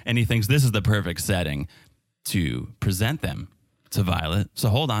Russia, and he thinks this is the perfect setting to present them to Violet. So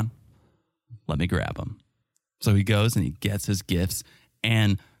hold on. Let me grab them. So he goes and he gets his gifts.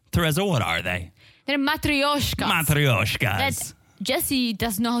 And Teresa, what are they? They're matryoshkas. Matryoshkas. That Jesse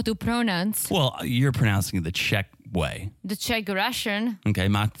doesn't know how to pronounce. Well, you're pronouncing it the Czech way. The Czech Russian. Okay,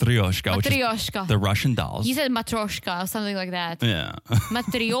 matryoshka. Matryoshka. The Russian dolls. He said matroshka or something like that. Yeah.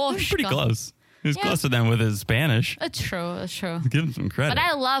 Matryoshka. Pretty close. He was closer than with his Spanish. That's true. That's true. Give him some credit. But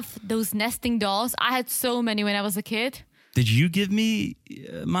I love those nesting dolls. I had so many when I was a kid. Did you give me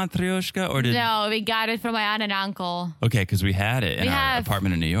matryoshka or did... No, we got it from my aunt and uncle. Okay, because we had it in our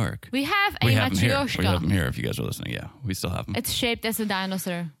apartment in New York. We have a matryoshka. We have them here if you guys are listening. Yeah, we still have them. It's shaped as a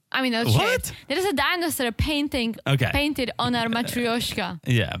dinosaur. I mean, not what? Shaped. There is a dinosaur painted on our matryoshka.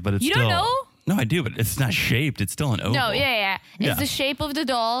 Yeah, but it's you still... don't know? No, I do, but it's not shaped. It's still an oval. No, yeah. It's the shape of the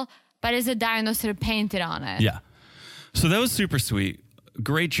doll, but it's a dinosaur painted on it. Yeah. So that was super sweet.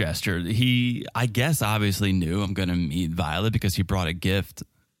 Great gesture. He, I guess, obviously knew I'm going to meet Violet because he brought a gift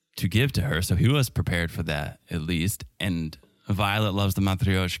to give to her. So he was prepared for that at least. And Violet loves the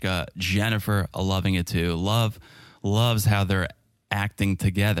matryoshka. Jennifer loving it too. Loves how they're acting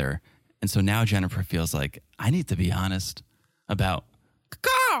together. And so now Jennifer feels like, I need to be honest about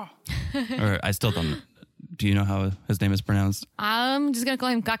Cacao. Or I still don't. Do you know how his name is pronounced? I'm just going to call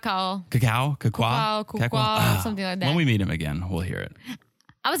him Cacao. Cacao? Cacao, something like that. When we meet him again, we'll hear it.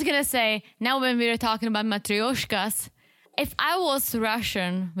 I was going to say, now when we were talking about matryoshkas, if I was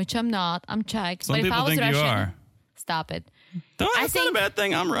Russian, which I'm not, I'm Czech. Some but if people I was think Russian, you are. Stop it. That's not a bad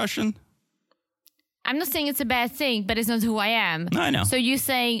thing. I'm Russian. I'm not saying it's a bad thing, but it's not who I am. No, I know. So you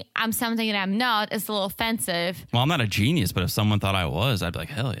saying I'm something that I'm not is a little offensive. Well, I'm not a genius, but if someone thought I was, I'd be like,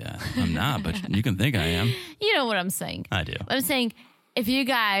 hell yeah, I'm not, but you can think I am. You know what I'm saying. I do. I'm saying, if you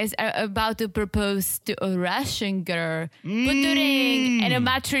guys are about to propose to a Russian girl, put the ring in a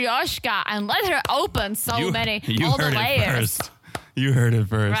matryoshka and let her open all the layers. You heard it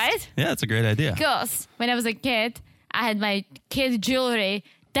first. Right? Yeah, it's a great idea. Because when I was a kid, I had my kid jewelry.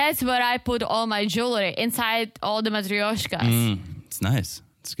 That's where I put all my jewelry, inside all the matryoshkas. It's nice.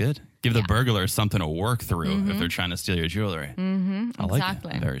 It's good. Give the burglars something to work through if they're trying to steal your jewelry. I like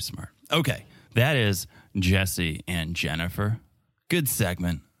Exactly. it. Very smart. Okay, that is Jesse and Jennifer. Good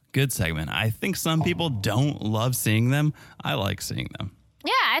segment. Good segment. I think some people don't love seeing them. I like seeing them.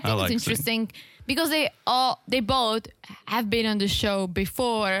 Yeah, I think like it's interesting because they both have been on the show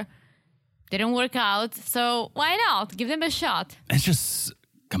before. They don't work out, so why not? Give them a shot. It's just,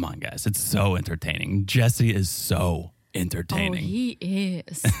 come on, guys. It's so entertaining. Jesse is so entertaining. Oh, he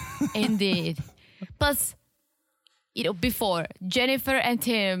is. Indeed. Plus, before, Jennifer and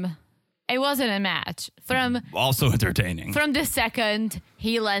Tim, it wasn't a match. Also entertaining. From the second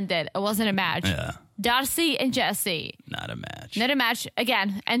he landed, it wasn't a match. Yeah. Darcy and Jesse. Not a match. Not a match.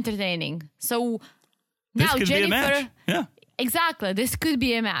 Again, entertaining. So This now could Jennifer. be a match. Yeah. Exactly. This could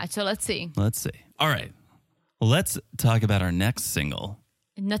be a match. So let's see. Let's see. All right. Let's talk about our next single.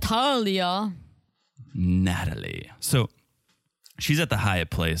 Natalia. Natalie. So she's at the Hyatt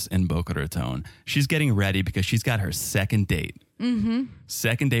Place in Boca Raton. She's getting ready because she's got her second date.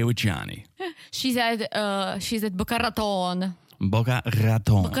 Second date with Johnny. She's at Boca Raton. Boca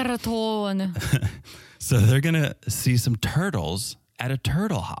Raton. Boca Raton. So they're going to see some turtles at a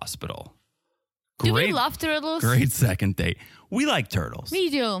turtle hospital. Do we love turtles? Great second date. We like turtles. We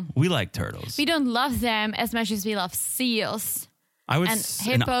do. We like turtles. We don't love them as much as we love seals I would and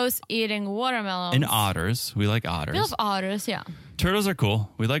hippos eating watermelons. And otters. We like otters. We love otters, yeah. Turtles are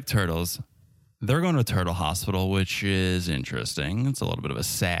cool. We like turtles. They're going to a turtle hospital, which is interesting. It's a little bit of a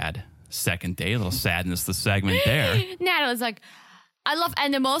sad second date. A little sadness, the segment there. Natalie's like, I love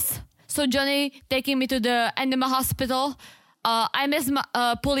animals. So Johnny taking me to the animal hospital. I miss my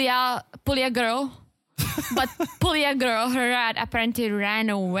Pulia girl. But Pulia girl, her rat apparently ran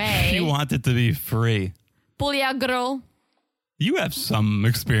away. She wanted to be free. Pulia girl. You have some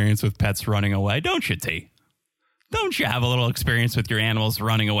experience with pets running away, don't you, T? Don't you have a little experience with your animals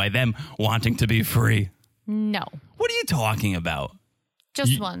running away, them wanting to be free? No. What are you talking about?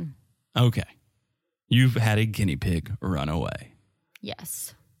 Just one. Okay. You've had a guinea pig run away.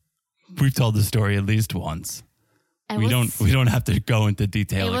 Yes. We've told the story at least once. We don't have to go into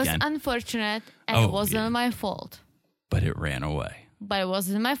detail again. It was unfortunate and it wasn't my fault. But it ran away. But it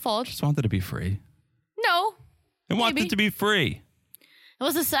wasn't my fault. Just wanted to be free. No. It wanted to be free. It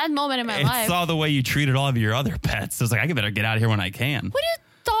was a sad moment in my life. It saw the way you treated all of your other pets. It was like, I better get out of here when I can. What are you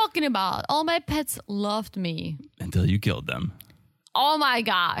talking about? All my pets loved me. Until you killed them. Oh my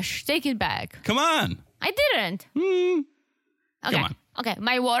gosh. Take it back. Come on. I didn't. Okay. Come on. Okay.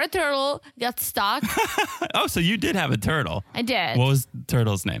 My water turtle got stuck. Oh, so you did have a turtle. I did. What was the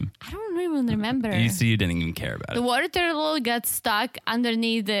turtle's name? I don't even remember. You see, you didn't even care about The water turtle got stuck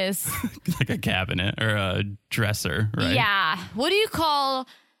underneath this. Like a cabinet or a dresser, right? Yeah. What do you call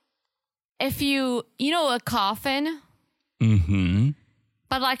if a coffin? Mm-hmm.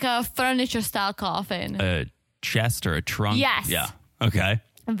 But like a furniture style coffin. A chest or a trunk? Yes. Yeah. Okay.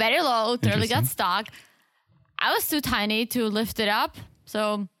 Very low. Turtle got Interesting. stuck. I was too tiny to lift it up.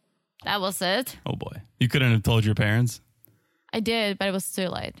 So that was it. Oh, boy. You couldn't have told your parents? I did, but it was too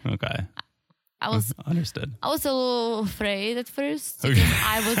late. Okay. I was Understood. a little afraid at first Okay. because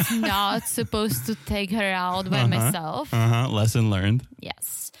I was not supposed to take her out by myself. Lesson learned.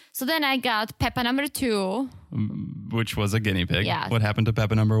 Yes. So then I got Peppa number 2. Which was a guinea pig. Yeah. What happened to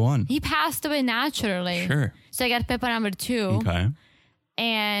Peppa number 1? He passed away naturally. Sure. So I got Peppa number 2. Okay.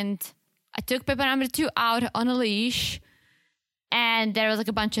 And I took Peppa number 2 out on a leash. And there was like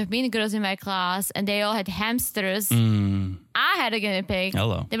a bunch of mean girls in my class, and they all had hamsters. I had a guinea pig.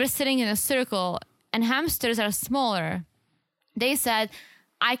 Hello. They were sitting in a circle, and hamsters are smaller. They said,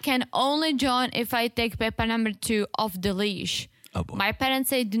 I can only join if I take Pepper number 2 off the leash. Oh boy. My parents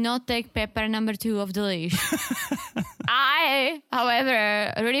say do not take Pepper number 2 off the leash. I,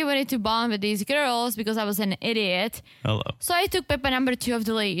 however, really wanted to bond with these girls because I was an idiot. Hello. So I took Pepper number 2 off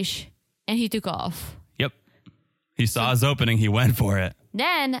the leash and he took off. Yep. He saw his opening. He went for it.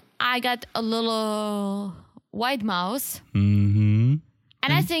 Then I got a little white mouse. Mm-hmm.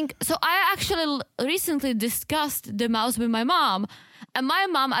 And I think, so I actually recently discussed the mouse with my mom. And my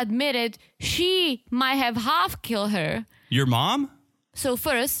mom admitted she might have half killed her. Your mom? So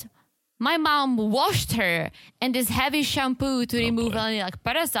first, my mom washed her in this heavy shampoo to remove any like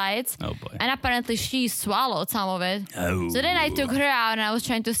parasites. Oh boy. And apparently she swallowed some of it. Oh. So then I took her out and I was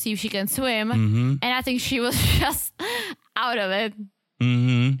trying to see if she can swim. Mm-hmm. And I think she was just out of it.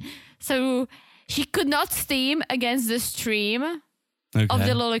 Mm-hmm. So she could not steam against the stream Okay. of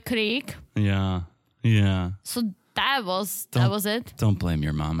the little creek. Yeah. Yeah. So that was it. Don't blame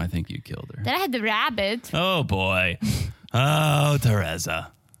your mom. I think you killed her. Then I had the rabbit. Oh boy. Oh,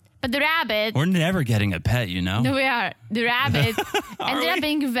 Teresa. But the rabbit, We're never getting a pet, you know? no, we are. The rabbit ended up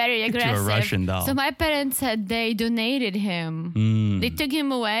being very a aggressive. Russian doll. So my parents said they donated him. Mm. They took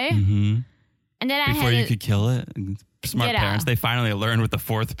him away. Mm-hmm. And then I Before had you could kill it? Smart Get parents. out. They finally learned with the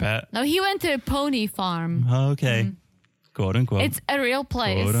fourth pet. No, he went to a pony farm. Okay. Quote unquote. It's a real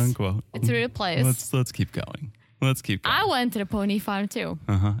place. Quote unquote. It's a real place. Let's keep going. Let's keep going. I went to the pony farm too.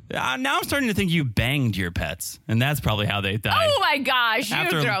 Uh-huh. Now I'm starting to think you banged your pets, and that's probably how they died. Oh my gosh,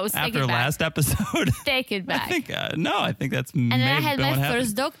 you're gross. Take After it back. last episode. Take it back. I think I think that's and then I had my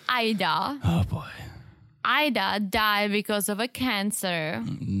first dog, Ida. Oh boy, Ida died because of a cancer.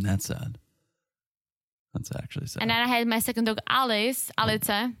 That's sad. That's actually sad. And then I had my second dog, Alice.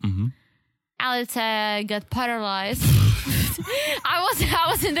 Mm-hmm. Alice got paralyzed. I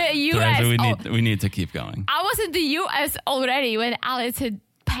was in the U.S. Teresa, we need to keep going. I was in the U.S. already when Alice had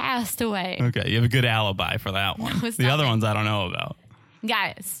passed away. Okay, you have a good alibi for that one. was The other nothing. ones I don't know about.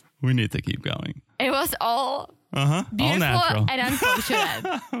 Guys, We need to keep going. it was all All beautiful natural. and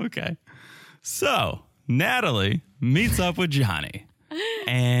unfortunate. Okay. So, Natalie meets up with Johnny.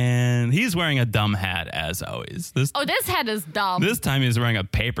 And he's wearing a dumb hat, as always. This Hat is dumb. This time he's wearing a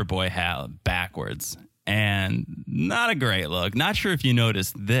paperboy hat backwards. And not a great look. Not sure if you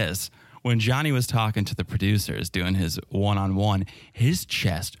noticed this. When Johnny was talking to the producers doing his one-on-one, his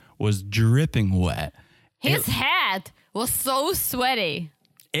chest was dripping wet. His hat was so sweaty.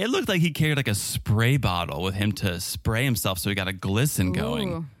 It looked like he carried like a spray bottle with him to spray himself so he got a glisten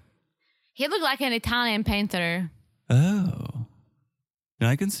going. Ooh. He looked like an Italian painter. Oh. Yeah,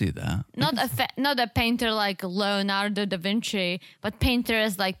 I can see that. Not a painter like Leonardo da Vinci, but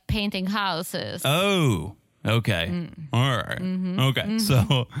painters like painting houses. Oh, okay. All right. Okay.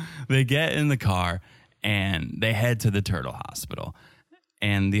 So they get in the car and they head to the turtle hospital.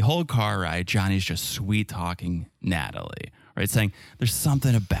 And the whole car ride, Johnny's just sweet talking Natalie, right? Saying there's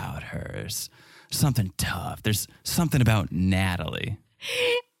something about her. There's something tough. There's something about Natalie.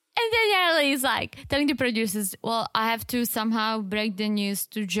 And then Natalie's like telling the producers, well, I have to somehow break the news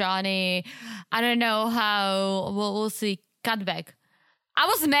to Johnny. I don't know how. We'll see. Cut back. I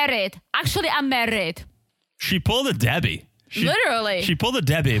was married. Actually, I'm married. She pulled a Debbie. Literally. She pulled a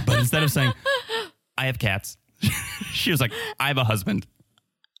Debbie, but instead of saying, I have cats, she was like, I have a husband.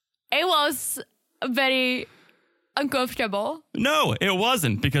 It was very uncomfortable. No, it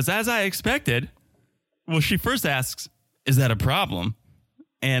wasn't, because as I expected, well, she first asks, is that a problem?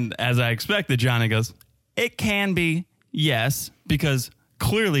 And as I expected, Johnny goes, it can be, yes, because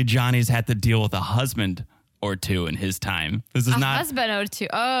clearly Johnny's had to deal with a husband or two in his time. This is not husband or two.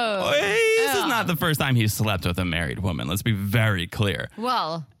 Oh. This is not the first time he's slept with a married woman. Let's be very clear.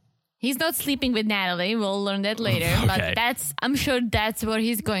 Well, he's not sleeping with Natalie. We'll learn that later. Okay. But I'm sure that's what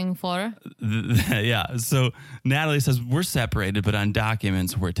he's going for. Yeah. So Natalie says, we're separated, but on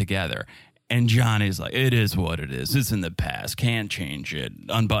documents, we're together. And Johnny's like, it is what it is. It's in the past. Can't change it.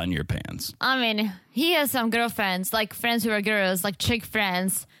 Unbutton your pants. I mean, he has some girlfriends, like friends who are girls, like chick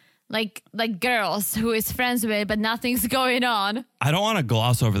friends, like girls who is friends with, but nothing's going on. I don't want to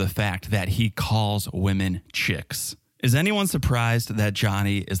gloss over the fact that he calls women chicks. Is anyone surprised that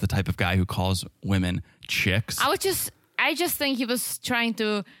Johnny is the type of guy who calls women chicks? I just think he was trying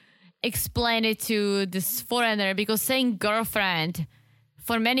to explain it to this foreigner, because saying girlfriend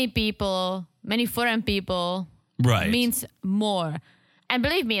for many people, many foreign people, right, means more. And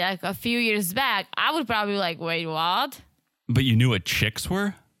believe me, like a few years back, I would probably be like, wait, what? But you knew what chicks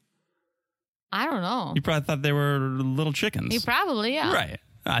were? I don't know. You probably thought they were little chickens. He probably, yeah. Right.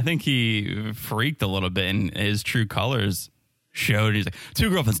 I think he freaked a little bit and his true colors showed. He's like, 2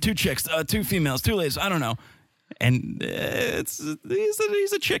 girlfriends, 2 chicks, 2 females, 2 ladies. I don't know. And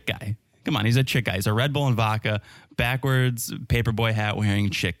he's a chick guy. Come on, he's a chick guy. He's a Red Bull and vodka, backwards, paperboy hat wearing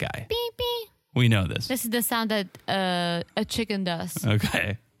chick guy. Beep, beep. We know this. This is the sound that a chicken does.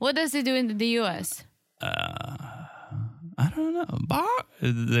 Okay. What does it do in the U.S.? I don't know. Bark?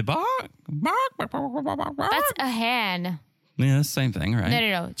 They bark? Bark? That's a hen. Yeah, that's the same thing, right?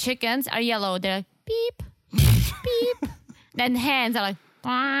 No. Chickens are yellow. They're like, beep, beep. Then hens are like,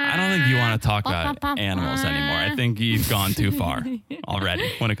 I don't think you want to talk about animals anymore. I think you've gone too far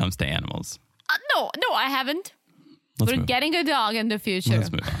already when it comes to animals. No, I haven't. Let's We're move. getting a dog in the future.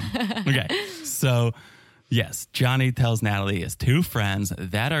 Let's move on. Okay. So, yes, Johnny tells Natalie he has two friends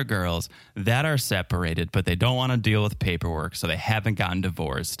that are girls that are separated, but they don't want to deal with paperwork, so they haven't gotten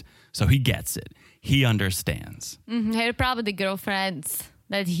divorced. So he gets it. He understands. They're probably the girlfriends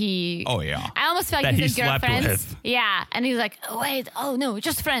that he... Oh, yeah. I almost felt That like he he said slept girlfriends. with. Yeah. And he's like, oh, wait. Oh, no.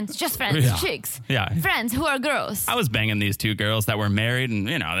 Just friends. Yeah. Chicks. Yeah. Friends who are girls. I was banging these two girls that were married, and,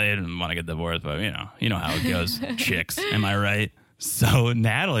 they didn't want to get divorced, but, you know how it goes. Chicks. Am I right? So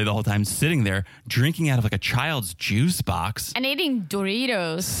Natalie the whole time sitting there drinking out of like a child's juice box. And eating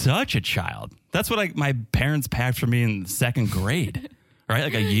Doritos. Such a child. That's what my parents packed for me in second grade, right?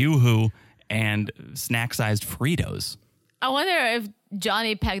 Like a Yoo-hoo and snack-sized Fritos. I wonder if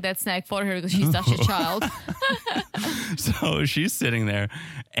Johnny packed that snack for her because she's such a child. So she's sitting there,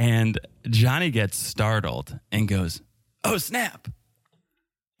 and Johnny gets startled and goes, "Oh, snap."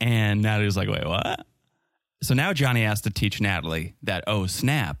 And Natalie's like, "Wait, what?" So now Johnny has to teach Natalie that, "Oh,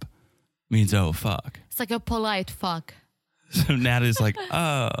 snap," means, "Oh, fuck." It's like a polite fuck. So Natalie's like,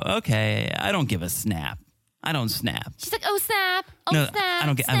 "Oh, okay. I don't give a snap. I don't snap." She's like, oh, snap. Oh, No, snap. I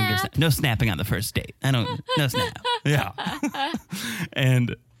don't give a snap. No snapping on the first date. No snap. Yeah.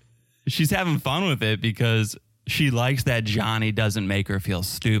 And she's having fun with it because she likes that Johnny doesn't make her feel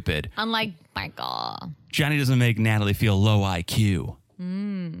stupid. Unlike Michael. Johnny doesn't make Natalie feel low IQ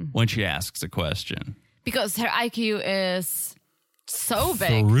when she asks a question. Because her IQ is so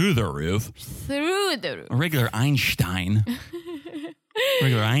big. Through the roof. Through the roof. A regular Einstein.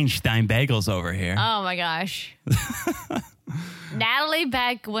 Regular Einstein bagels over here. Oh my gosh. Natalie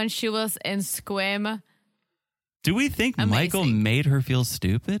back when she was in Squim. Do we think Amazing. Michael made her feel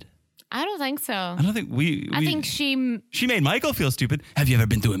stupid? I don't think so. I don't think I think she... made Michael feel stupid. Have you ever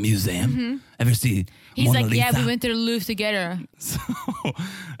been to a museum? Ever see He's Mona like, yeah, Lisa? we went to the Louvre together. So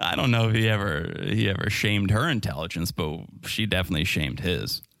I don't know if he ever shamed her intelligence, but she definitely shamed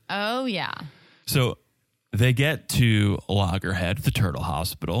his. Oh, yeah. So they get to Loggerhead, the turtle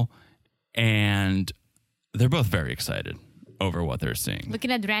hospital, and they're both very excited over what they're seeing.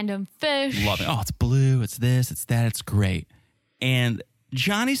 Looking at random fish. Loving, oh, it's blue, it's this, it's that, it's great. And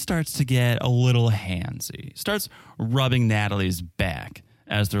Johnny starts to get a little handsy, starts rubbing Natalie's back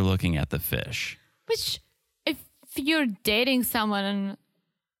as they're looking at the fish. Which, if you're dating someone,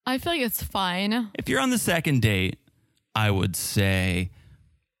 I feel like it's fine. If you're on the second date, I would say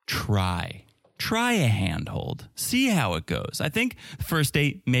try a handhold. See how it goes. I think the first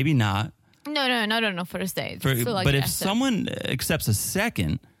date, maybe not. No, first date. Still like but if that. someone accepts a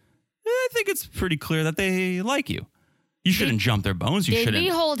second, I think it's pretty clear that they like you. You shouldn't jump their bones. You Did shouldn't. we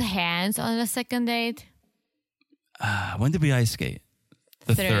hold hands on the second date? When did we ice skate?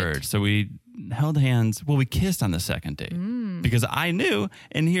 The third. So we held hands. Well, we kissed on the second date because I knew.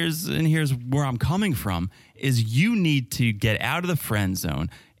 And here's where I'm coming from: is you need to get out of the friend zone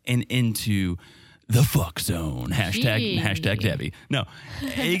and into the fuck zone. Hashtag Debbie. No,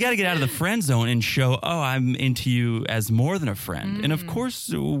 you got to get out of the friend zone and show, oh, I'm into you as more than a friend. And of course,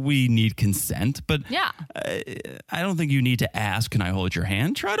 we need consent, but Yeah. I don't think you need to ask, can I hold your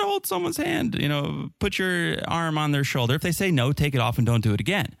hand? Try to hold someone's hand. Put your arm on their shoulder. If they say no, take it off and don't do it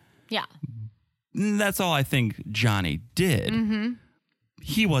again. Yeah. That's all I think Johnny did.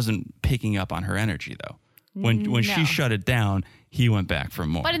 He wasn't picking up on her energy, though. When she No. shut it down, he went back for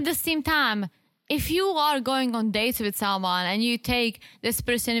more. But at the same time, if you are going on dates with someone and you take this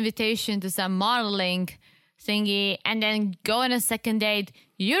person invitation to some modeling thingy and then go on a second date,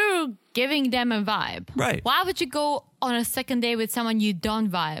 you're giving them a vibe. Right. Why would you go on a second date with someone you don't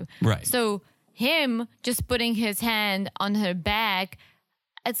vibe? Right. So him just putting his hand on her back,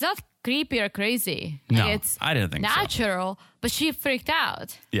 it's not creepy or crazy. No, it's I didn't think so. natural, but she freaked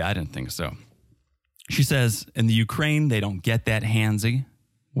out. Yeah, I didn't think so. She says in the Ukraine, they don't get that handsy,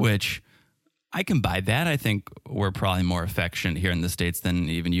 which I can buy that. I think we're probably more affectionate here in the States than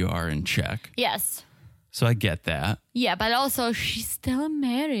even you are in Czech. Yes. So I get that. Yeah, but also she's still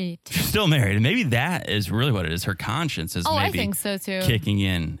married. She's still married. And maybe that is really what it is. Her conscience is I maybe think so too. kicking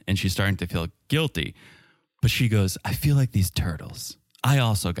in and she's starting to feel guilty. But she goes, I feel like these turtles. I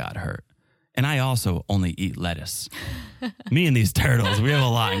also got hurt. And I also only eat lettuce. Me and these turtles, we have a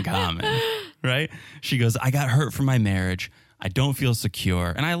lot in common, right? She goes, I got hurt from my marriage. I don't feel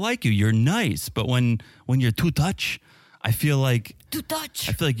secure. And I like you. You're nice. But when you're too touch, I feel like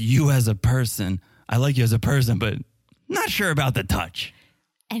you as a person, I like you as a person, but not sure about the touch.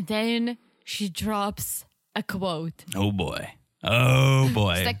 And then she drops a quote. Oh, boy. Oh,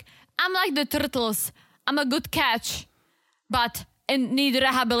 boy. It's like, I'm like the turtles. I'm a good catch, but I need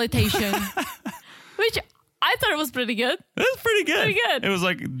rehabilitation. Which I thought was pretty good. It was pretty good. Pretty good. It was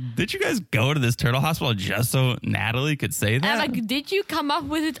like, did you guys go to this turtle hospital just so Natalie could say that? And I'm like, did you come up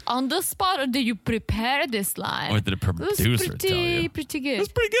with it on the spot or did you prepare this line? Or did the producer tell you? Pretty good. It was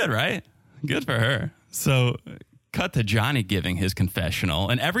pretty good, right? Good for her. So cut to Johnny giving his confessional.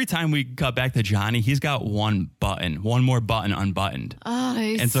 And every time we cut back to Johnny, he's got one more button unbuttoned. Oh,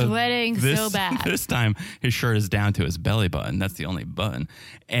 he's sweating so bad. This time, his shirt is down to his belly button. That's the only button.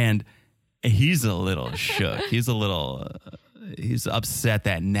 And he's a little shook. He's upset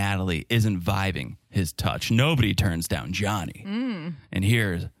that Natalie isn't vibing his touch. Nobody turns down Johnny. And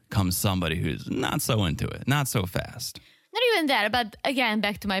here comes somebody who's not so into it, not so fast. Not even that, but again,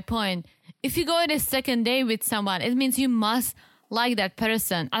 back to my point. If you go on a second date with someone, it means you must like that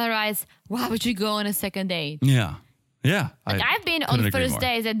person. Otherwise, why would you go on a second date? Yeah. Yeah. Like I've been on first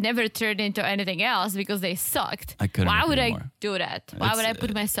dates that never turned into anything else because they sucked. Why would I do that? Why would I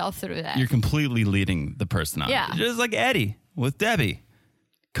put myself through that? You're completely leading the person on. Yeah. Just like Eddie with Debbie.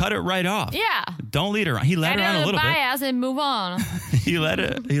 Cut it right off. Yeah. Don't lead her on. He led her on a little bit. Bias and move on. He led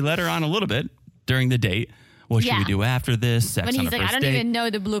her on a little bit during the date. What should we do after this? Sex when on he's a like, first I date. don't even know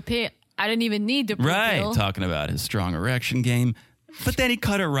the blue pill. I don't even need the blue pill. Right. Talking about his strong erection game. But then he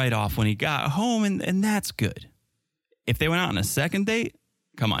cut it right off when he got home, and that's good. If they went out on a second date,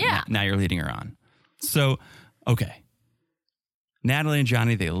 come on. Yeah. Now you're leading her on. So, okay. Natalie and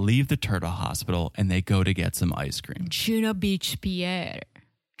Johnny, they leave the turtle hospital and they go to get some ice cream. Juno Beach Pierre.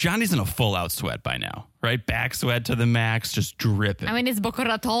 Johnny's in a full-out sweat by now, right? Back sweat to the max, just dripping. I mean, it's Boca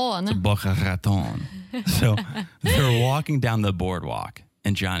Raton. Boca Raton. So they're walking down the boardwalk,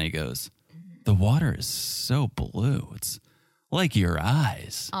 and Johnny goes, the water is so blue. It's like your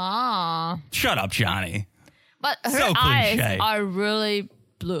eyes. Ah. Shut up, Johnny. But her So eyes cliche. are really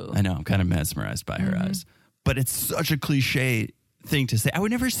blue. I know, I'm kind of mesmerized by her eyes. But it's such a cliche thing to say. I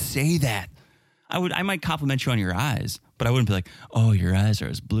would never say that. I might compliment you on your eyes, but I wouldn't be like, oh, your eyes are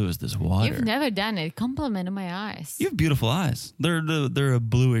as blue as this water. You've never done it. Compliment on my eyes. You have beautiful eyes. They're a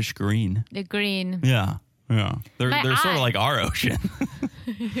bluish green. The green. Yeah. Yeah. They're sort of eye. like our ocean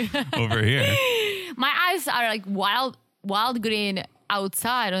over here. My eyes are like wild green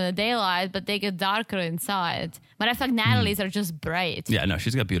outside on the daylight, but they get darker inside. But I feel like Natalie's are just bright. Yeah, no,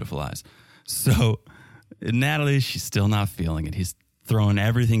 she's got beautiful eyes. So Natalie, she's still not feeling it. He's throwing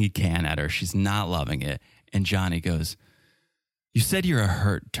everything he can at her. She's not loving it. And Johnny goes, you said you're a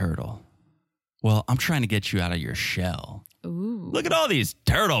hurt turtle. Well, I'm trying to get you out of your shell. Ooh. Look at all these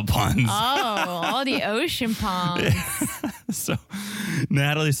turtle puns. Oh, all the ocean puns. So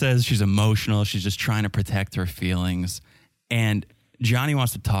Natalie says she's emotional. She's just trying to protect her feelings. And Johnny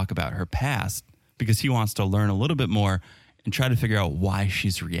wants to talk about her past because he wants to learn a little bit more and try to figure out why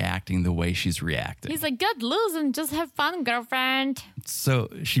she's reacting the way she's reacting. He's like, get loose and just have fun, girlfriend. So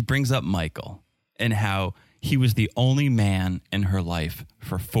she brings up Michael and how he was the only man in her life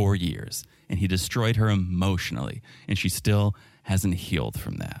for 4 years. And he destroyed her emotionally. And she still hasn't healed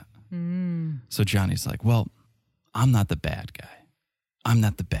from that. So Johnny's like, well, I'm not the bad guy. I'm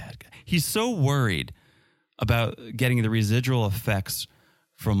not the bad guy. He's so worried about getting the residual effects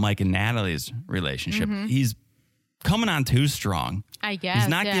from Mike and Natalie's relationship. He's coming on too strong. I guess. He's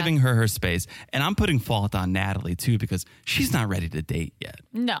not giving her space. And I'm putting fault on Natalie, too, because she's not ready to date yet.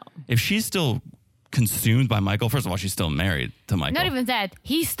 No. If she's still consumed by Michael, first of all, she's still married to Michael. Not even that.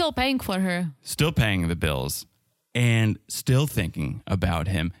 He's still paying for her. Still paying the bills and still thinking about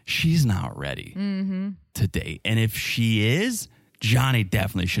him. She's not ready to date. And if she is, Johnny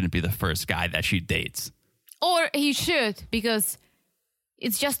definitely shouldn't be the first guy that she dates. Or he should, because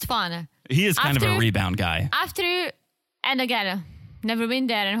it's just fun. He is kind of a rebound guy. And again, never been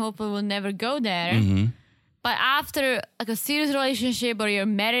there and hopefully will never go there. But after like a serious relationship or your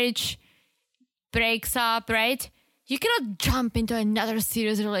marriage breaks up, right? You cannot jump into another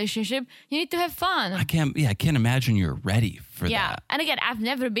serious relationship. You need to have fun. I can't imagine you're ready for that. And again, I've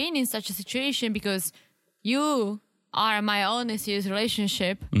never been in such a situation because you are my only serious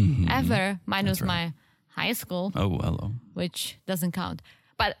relationship ever, minus my high school. Oh, hello. Which doesn't count.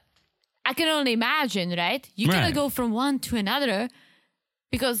 But I can only imagine, right? You cannot go from one to another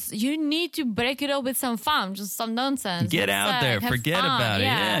Because you need to break it up with some fun, just some nonsense. Get out there. Forget about it.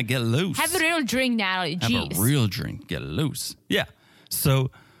 Yeah, get loose. Have a real drink, Natalie. Jeez. Have a real drink. Get loose. Yeah.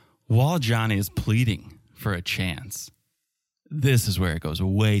 So while Johnny is pleading for a chance, this is where it goes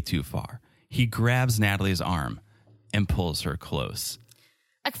way too far. He grabs Natalie's arm and pulls her close.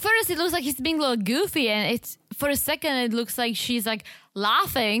 At first, it looks like he's being a little goofy, and for a second, it looks like she's like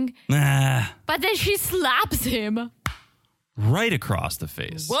laughing. But then she slaps him. Right across the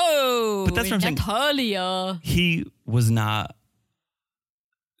face. Whoa. But that's what I'm Natalia. saying. He was not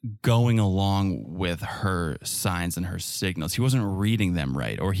going along with her signs and her signals. He wasn't reading them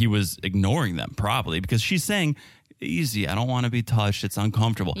right, or he was ignoring them probably because she's saying, easy, I don't want to be touched. It's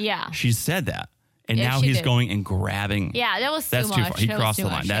uncomfortable. Yeah. She said that. And Yeah, now she he's did. going and grabbing. Yeah, that was That's too too much. far. He That was crossed too the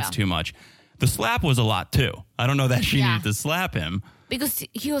line. much, That's yeah. too much. The slap was a lot too. I don't know that she Yeah. needed to slap him. Because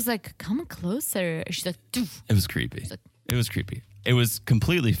he was like, come closer. She's like, doof. It was creepy. It was creepy. It was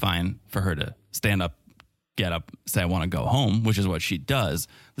completely fine for her to stand up, get up, say, I want to go home, which is what she does.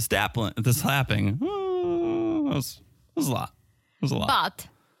 The slapping was a lot. It was a lot. But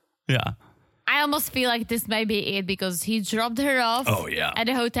Yeah. I almost feel like this may be it because he dropped her off Oh, yeah. at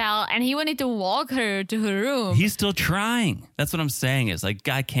the hotel and he wanted to walk her to her room. He's still trying. That's what I'm saying is like,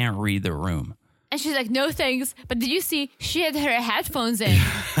 guy can't read the room. And she's like, no thanks. But did you see she had her headphones in?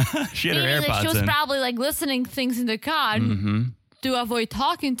 She had her Meaning that AirPods she was in. probably like listening things in the car to avoid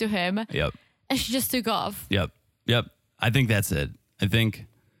talking to him. Yep. And she just took off. Yep. I think that's it.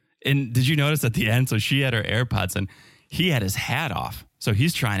 And did you notice at the end? So she had her AirPods and he had his hat off. So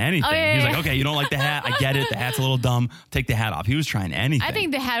he's trying anything. Oh, yeah, He's yeah. like, okay, you don't like the hat. I get it. The hat's a little dumb. Take the hat off. He was trying anything. I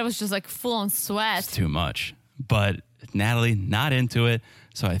think the hat was just like full on It's sweat. too much. But Natalie, not into it.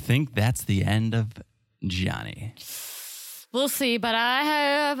 So I think that's the end of Johnny. We'll see, but I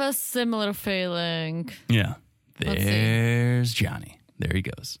have a similar feeling. Yeah. Let's see. There's Johnny. There he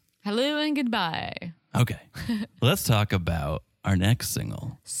goes. Hello and goodbye. Okay. Let's talk about our next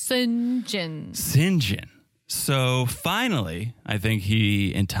single. Sinjin. Sinjin. So finally, I think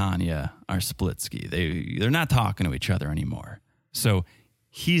he and Tanya are splitsky. They're not talking to each other anymore. So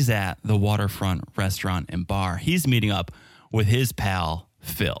he's at the waterfront restaurant and bar. He's meeting up with his pal,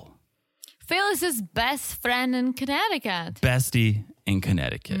 Phil. Phil is his best friend in Connecticut. Bestie in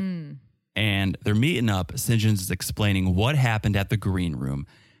Connecticut. And they're meeting up. Sinjin's explaining what happened at the green room,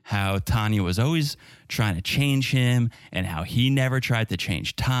 how Tanya was always trying to change him and how he never tried to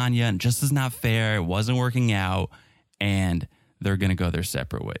change Tanya and just is not fair. It wasn't working out and they're going to go their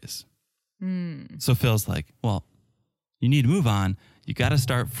separate ways. So Phil's like, well, you need to move on. You got to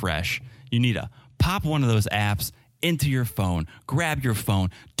start fresh. You need to pop one of those apps into your phone, grab your phone,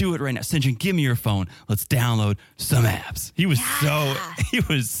 do it right now. Sinjin, give me your phone. Let's download some apps. He was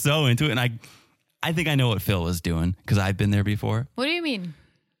so into it. And I think I know what Phil was doing because I've been there before. What do you mean?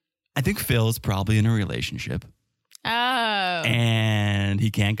 I think Phil's probably in a relationship Oh. and he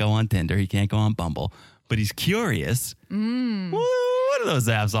can't go on Tinder. He can't go on Bumble, but he's curious. What are those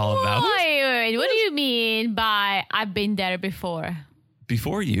apps all about? Wait. What do you mean by I've been there before?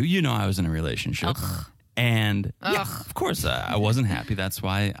 Before you know I was in a relationship. And yeah, of course, I wasn't happy. That's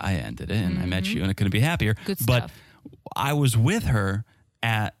why I ended it. And I met you and I couldn't be happier. Good But stuff. I was with her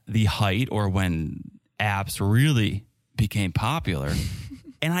at the height or when apps really became popular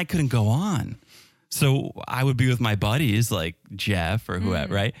and I couldn't go on. So I would be with my buddies like Jeff or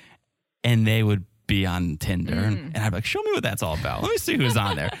whoever, right? And they would be on Tinder and I'd be like, show me what that's all about. Let me see who's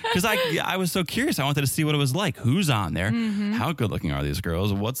on there. Because I was so curious. I wanted to see what it was like. Who's on there? How good looking are these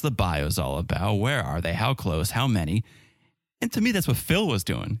girls? What's the bios all about? Where are they? How close? How many? And to me, that's what Phil was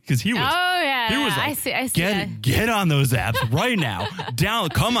doing because he was. Oh, yeah. He was like, I see that. get on those apps right now.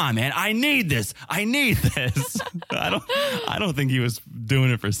 Come on, man. I need this. I don't think he was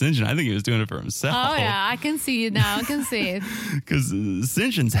doing it for Sinjin. I think he was doing it for himself. Oh, yeah. I can see it now. I can see it. Because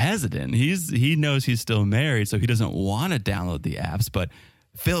Sinjin's hesitant. He knows he's still married, so he doesn't want to download the apps. But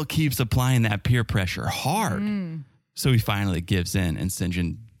Phil keeps applying that peer pressure hard. So he finally gives in, and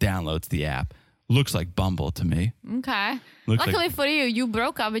Sinjin downloads the app. Looks like Bumble to me. Okay. Looks Luckily like- for you, you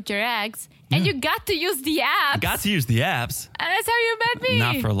broke up with your ex and you got to use the app. Got to use the apps. And that's how you met me.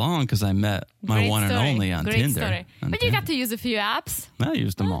 Not for long because I met my Great one story. and only on Great Tinder. Story. On But you Tinder. got to use a few apps. I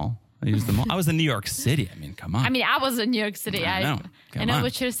used them all. I was in New York City. I mean, come on. I mean, I was in New York City. I know. I Come know on.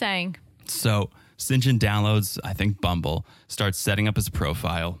 what you're saying. So Sinjin downloads, I think, Bumble, starts setting up his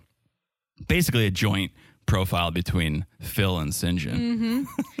profile. Basically a joint profile between Phil and Sinjin.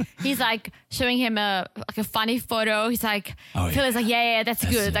 He's like showing him a funny photo. He's like, Oh, yeah. Phil is like, yeah, that's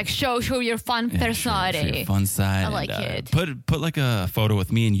good. it. Like show your fun Yeah, personality. show your fun side. I like and, it. Put like a photo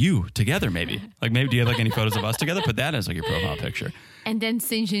with me and you together, maybe. Like maybe do you have like any photos of us together? Put that as like your profile picture. And then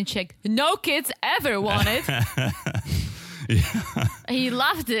Sinjin checked. No kids ever wanted. He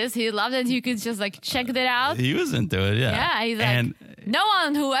loved this. He loved that you could just like check that out. He was into it, yeah. Yeah, he's like, and no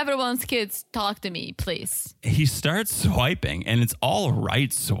one who ever wants kids, talk to me, please. he starts swiping, and it's all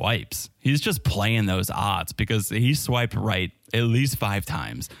right swipes. He's just playing those odds because he swiped right at least 5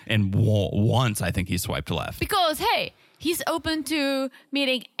 times. And once, I think he swiped left. Because, hey, he's open to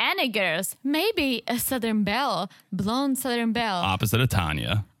meeting any girls. Maybe a Southern Belle, blonde Southern Belle. Opposite of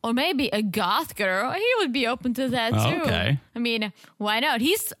Tanya. Or maybe a goth girl. He would be open to that too. Okay. I mean, why not? And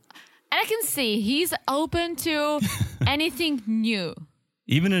I can see he's open to anything new.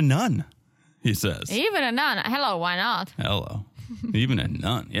 Even a nun, he says. Even a nun. Hello, why not? Hello. Even a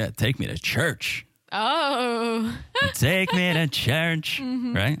nun. Yeah, take me to church. Oh. Take me to church.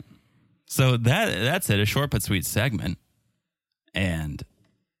 Right? So that's it. A short but sweet segment. And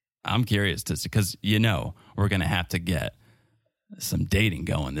I'm curious to see, because we're going to have to get some dating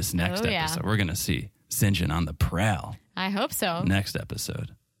going this next episode. We're going to see Sinjin on the prowl. I hope so. Next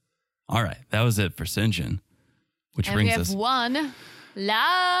episode. All right. That was it for Sinjin. Which And brings we have us one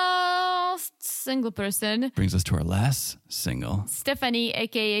last single person. brings us to our last single. Stephanie,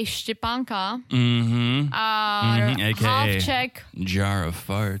 a.k.a. Stepanka. AKA Half Czech Jar of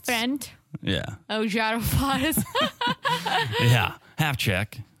Farts. friend. Yeah. Oh, jar of farts. Yeah. Half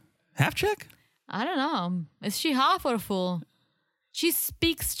Czech. Half Czech? I don't know. Is she half or full? She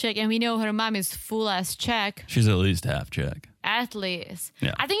speaks Czech, and we know her mom is full as Czech. She's at least half Czech. At least.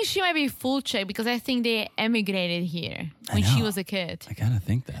 Yeah. I think she might be full Czech because I think they emigrated here when she know. was a kid. I kind of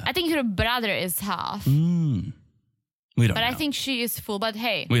think that. I think her brother is half. We don't know. But I think she is full. But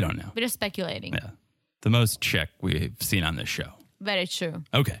hey, We don't know. we're just speculating. Yeah. The most Czech we've seen on this show. Very true.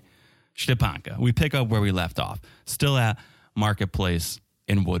 Okay. Stepanka. We pick up where we left off. Still at Marketplace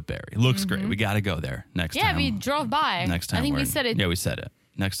in Woodbury. Looks great. We got to go there next time. Yeah, we drove by. Next time I think we we're- said it. Yeah, we said it.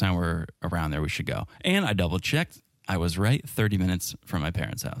 Next time we're around there, we should go. And I double checked. I was right. 30 minutes from my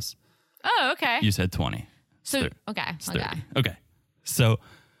parents' house. Oh, okay. You said 20. So, It's okay. 30. Okay. So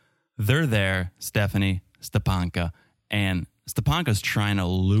they're there, Stephanie, Stepanka, and Stepanka's trying to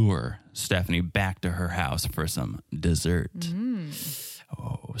lure Stephanie back to her house for some dessert.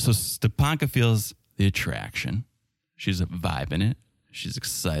 Oh, so Stepanka feels the attraction. She's vibing it. She's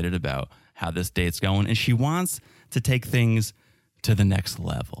excited about how this date's going, and she wants to take things to the next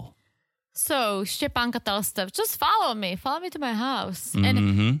level. So Stepanka tells Steph, just follow me to my house.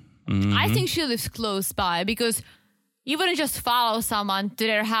 And I think she lives close by because you wouldn't just follow someone to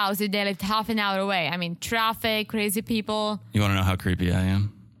their house if they lived half an hour away. I mean, traffic, crazy people. You want to know how creepy I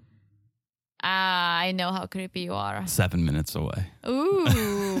am? I know how creepy you are. 7 minutes away.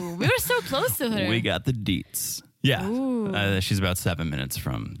 Ooh, we were so close to her. We got the deets. Yeah. She's about 7 minutes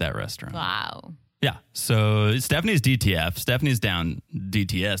from that restaurant. Wow. Yeah. So Stephanie's DTF. Stephanie's down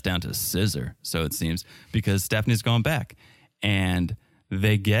DTS down to scissor, so it seems, because Stephanie's going back. And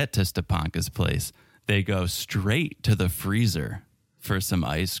they get to Stepanka's place. They go straight to the freezer for some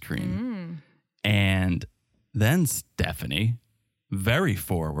ice cream. And then Stephanie, very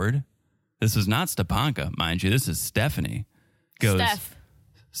forward. This is not Stepanka, mind you. This is Stephanie. Goes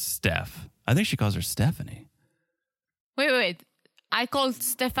Steph. I think she calls her Stephanie. Wait. I called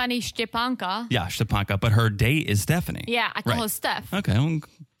Stephanie Stepanka. Yeah, Stepanka, but her date is Stephanie. Yeah, I call Right. her Steph. Okay, I'll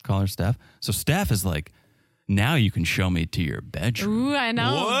call her Steph. So Steph is like, now you can show me to your bedroom. Ooh, I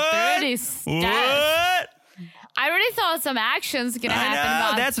know. What? Dirty Steph. What? I already thought some action's gonna I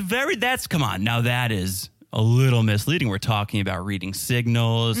happen. know. That's come on. Now that is a little misleading. We're talking about reading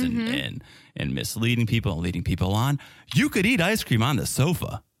signals and misleading people and leading people on. You could eat ice cream on the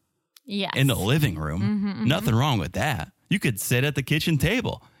sofa Yes. in the living room. Nothing wrong with that. You could sit at the kitchen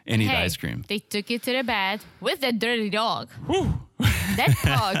table and eat Hey, ice cream. They took you to the bed with that dirty dog. That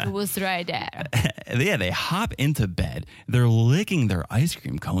dog was right there. Yeah, they hop into bed. They're licking their ice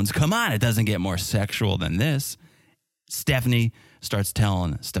cream cones. Come on, it doesn't get more sexual than this. Stephanie starts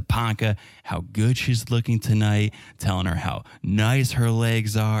telling Stepanka how good she's looking tonight, telling her how nice her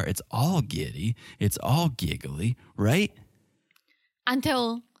legs are. It's all giddy. It's all giggly, right?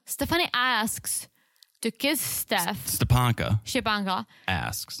 Until Stephanie asks to kiss Stepanka Stepanka.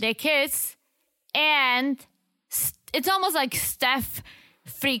 asks. They kiss, and it's almost like Steph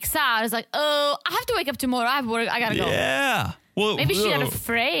freaks out. It's like, oh, I have to wake up tomorrow. I have work. I gotta go. Yeah. Well, Maybe she got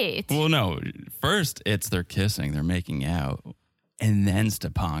afraid. Well, no. First, it's they're kissing. They're making out. And then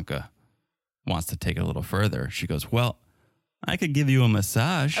Stepanka wants to take it a little further. She goes, well, I could give you a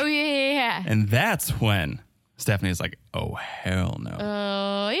massage. Oh, yeah. And that's when Stephanie's like, oh, hell no.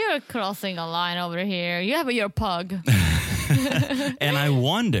 Oh, you're crossing a line over here. You have your pug. And I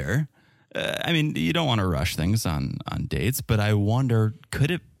wonder, I mean, you don't want to rush things on dates, but I wonder,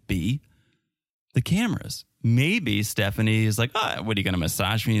 could it be the cameras? Maybe Stephanie is like, oh, what, are you going to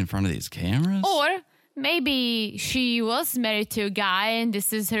massage me in front of these cameras? Or maybe she was married to a guy and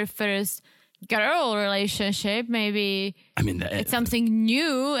this is her first girl relationship. Maybe I mean, it's something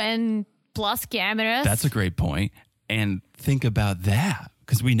new and plus cameras. That's a great point. And think about that,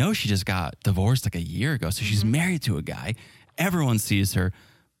 because we know she just got divorced like a year ago. So she's married to a guy. Everyone sees her.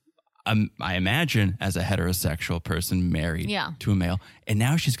 I imagine as a heterosexual person married to a male. And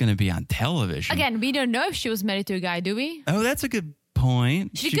now she's going to be on television. Again, we don't know if she was married to a guy, do we? Oh, that's a good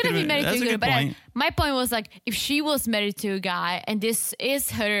point. She could have been married to a guy. But my point was like, if she was married to a guy and this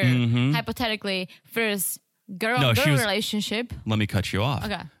is her hypothetically first girl relationship. Let me cut you off.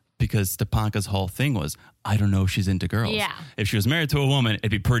 Okay. Because Stepanka's whole thing was, I don't know if she's into girls. Yeah. If she was married to a woman,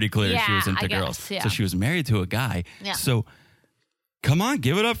 it'd be pretty clear she was into girls. Guess, yeah. So she was married to a guy. Yeah. So come on,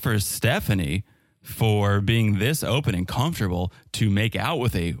 give it up for Stephanie for being this open and comfortable to make out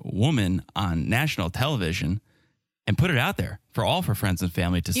with a woman on national television and put it out there for all of her friends and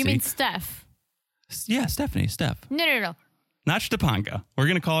family to see. You mean Steph? Yeah, Stephanie, Steph. No. Not Stepanka. We're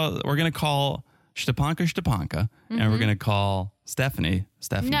gonna call Stepanka, and we're gonna call Stephanie.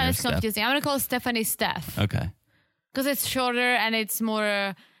 No, it's confusing. I'm gonna call Stephanie Steph. Okay. Because it's shorter and it's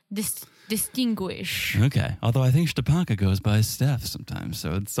more distinguished. Okay. Although I think Stepanka goes by Steph sometimes,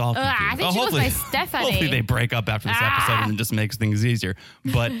 so it's all confusing. I think she goes by Stephanie. Hopefully they break up after this episode and it just makes things easier.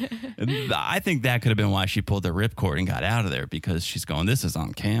 But I think that could have been why she pulled the ripcord and got out of there, because she's going, this is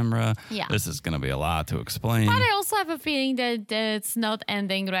on camera. Yeah. This is going to be a lot to explain. But I also have a feeling that it's not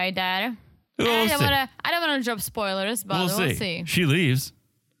ending right there. We'll see. I don't want to drop spoilers, but we'll see. She leaves.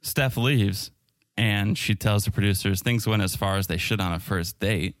 Steph leaves. And she tells the producers things went as far as they should on a first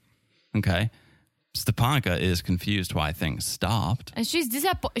date. Okay. Stepanka is confused why things stopped. And she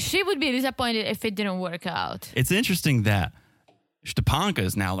would be disappointed if it didn't work out. It's interesting that Stepanka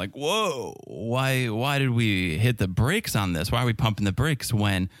is now like, whoa, why did we hit the brakes on this? Why are we pumping the brakes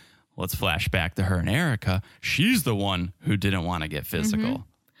when, let's flash back to her and Erica, she's the one who didn't want to get physical.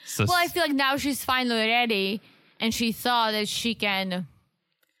 So, well, I feel like now she's finally ready and she thought that she can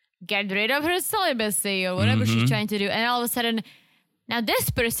get rid of her celibacy or whatever she's trying to do. And all of a sudden, now this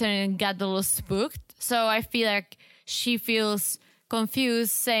person got a little spooked. So I feel like she feels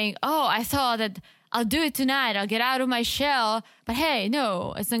confused saying, oh, I thought that I'll do it tonight. I'll get out of my shell. But hey,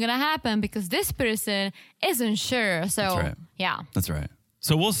 no, it's not going to happen because this person isn't sure. So, that's right. Yeah. That's right.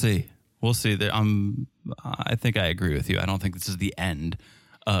 So we'll see. We'll see. I think I agree with you. I don't think this is the end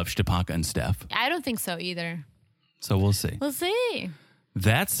of Stepanka and Steph. I don't think so either. So we'll see. We'll see.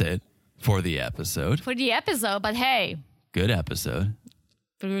 That's it for the episode. But hey. Good episode.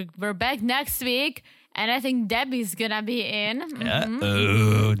 We're back next week. And I think Debbie's gonna be in.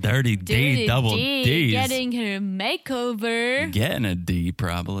 Oh, dirty D, double D's. Getting her makeover. Getting a D,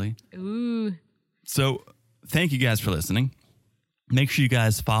 probably. Ooh. So, thank you guys for listening. Make sure you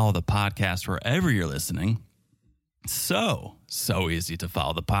guys follow the podcast wherever you're listening. So easy to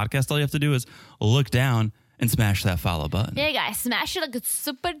follow the podcast. All you have to do is look down and smash that follow button. Yeah, guys, smash it like it's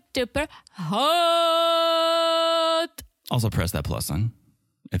super duper hot. Also, press that plus sign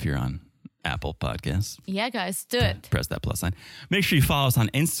if you're on Apple Podcasts. Yeah, guys, do it. Press that plus sign. Make sure you follow us on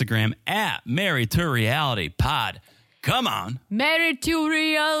Instagram at Married to Reality Pod. Come on. Married to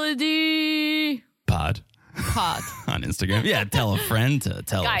Reality Pod. On Instagram. Yeah, tell a friend to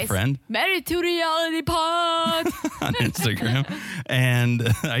tell a friend. Married to Reality Pod. On Instagram.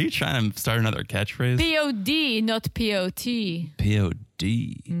 And are you trying to start another catchphrase? P-O-D, not P-O-T.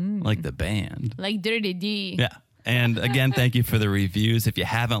 P-O-D. Like the band. Like Dirty D. Yeah. And again, thank you for the reviews. If you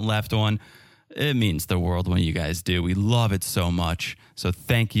haven't left one, it means the world when you guys do. We love it so much. So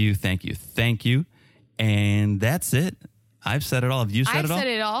thank you. And that's it. I've said it all. Have you said it all? I've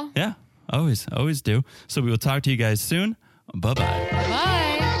said it all. Yeah, always do. So we will talk to you guys soon. Bye-bye. Bye.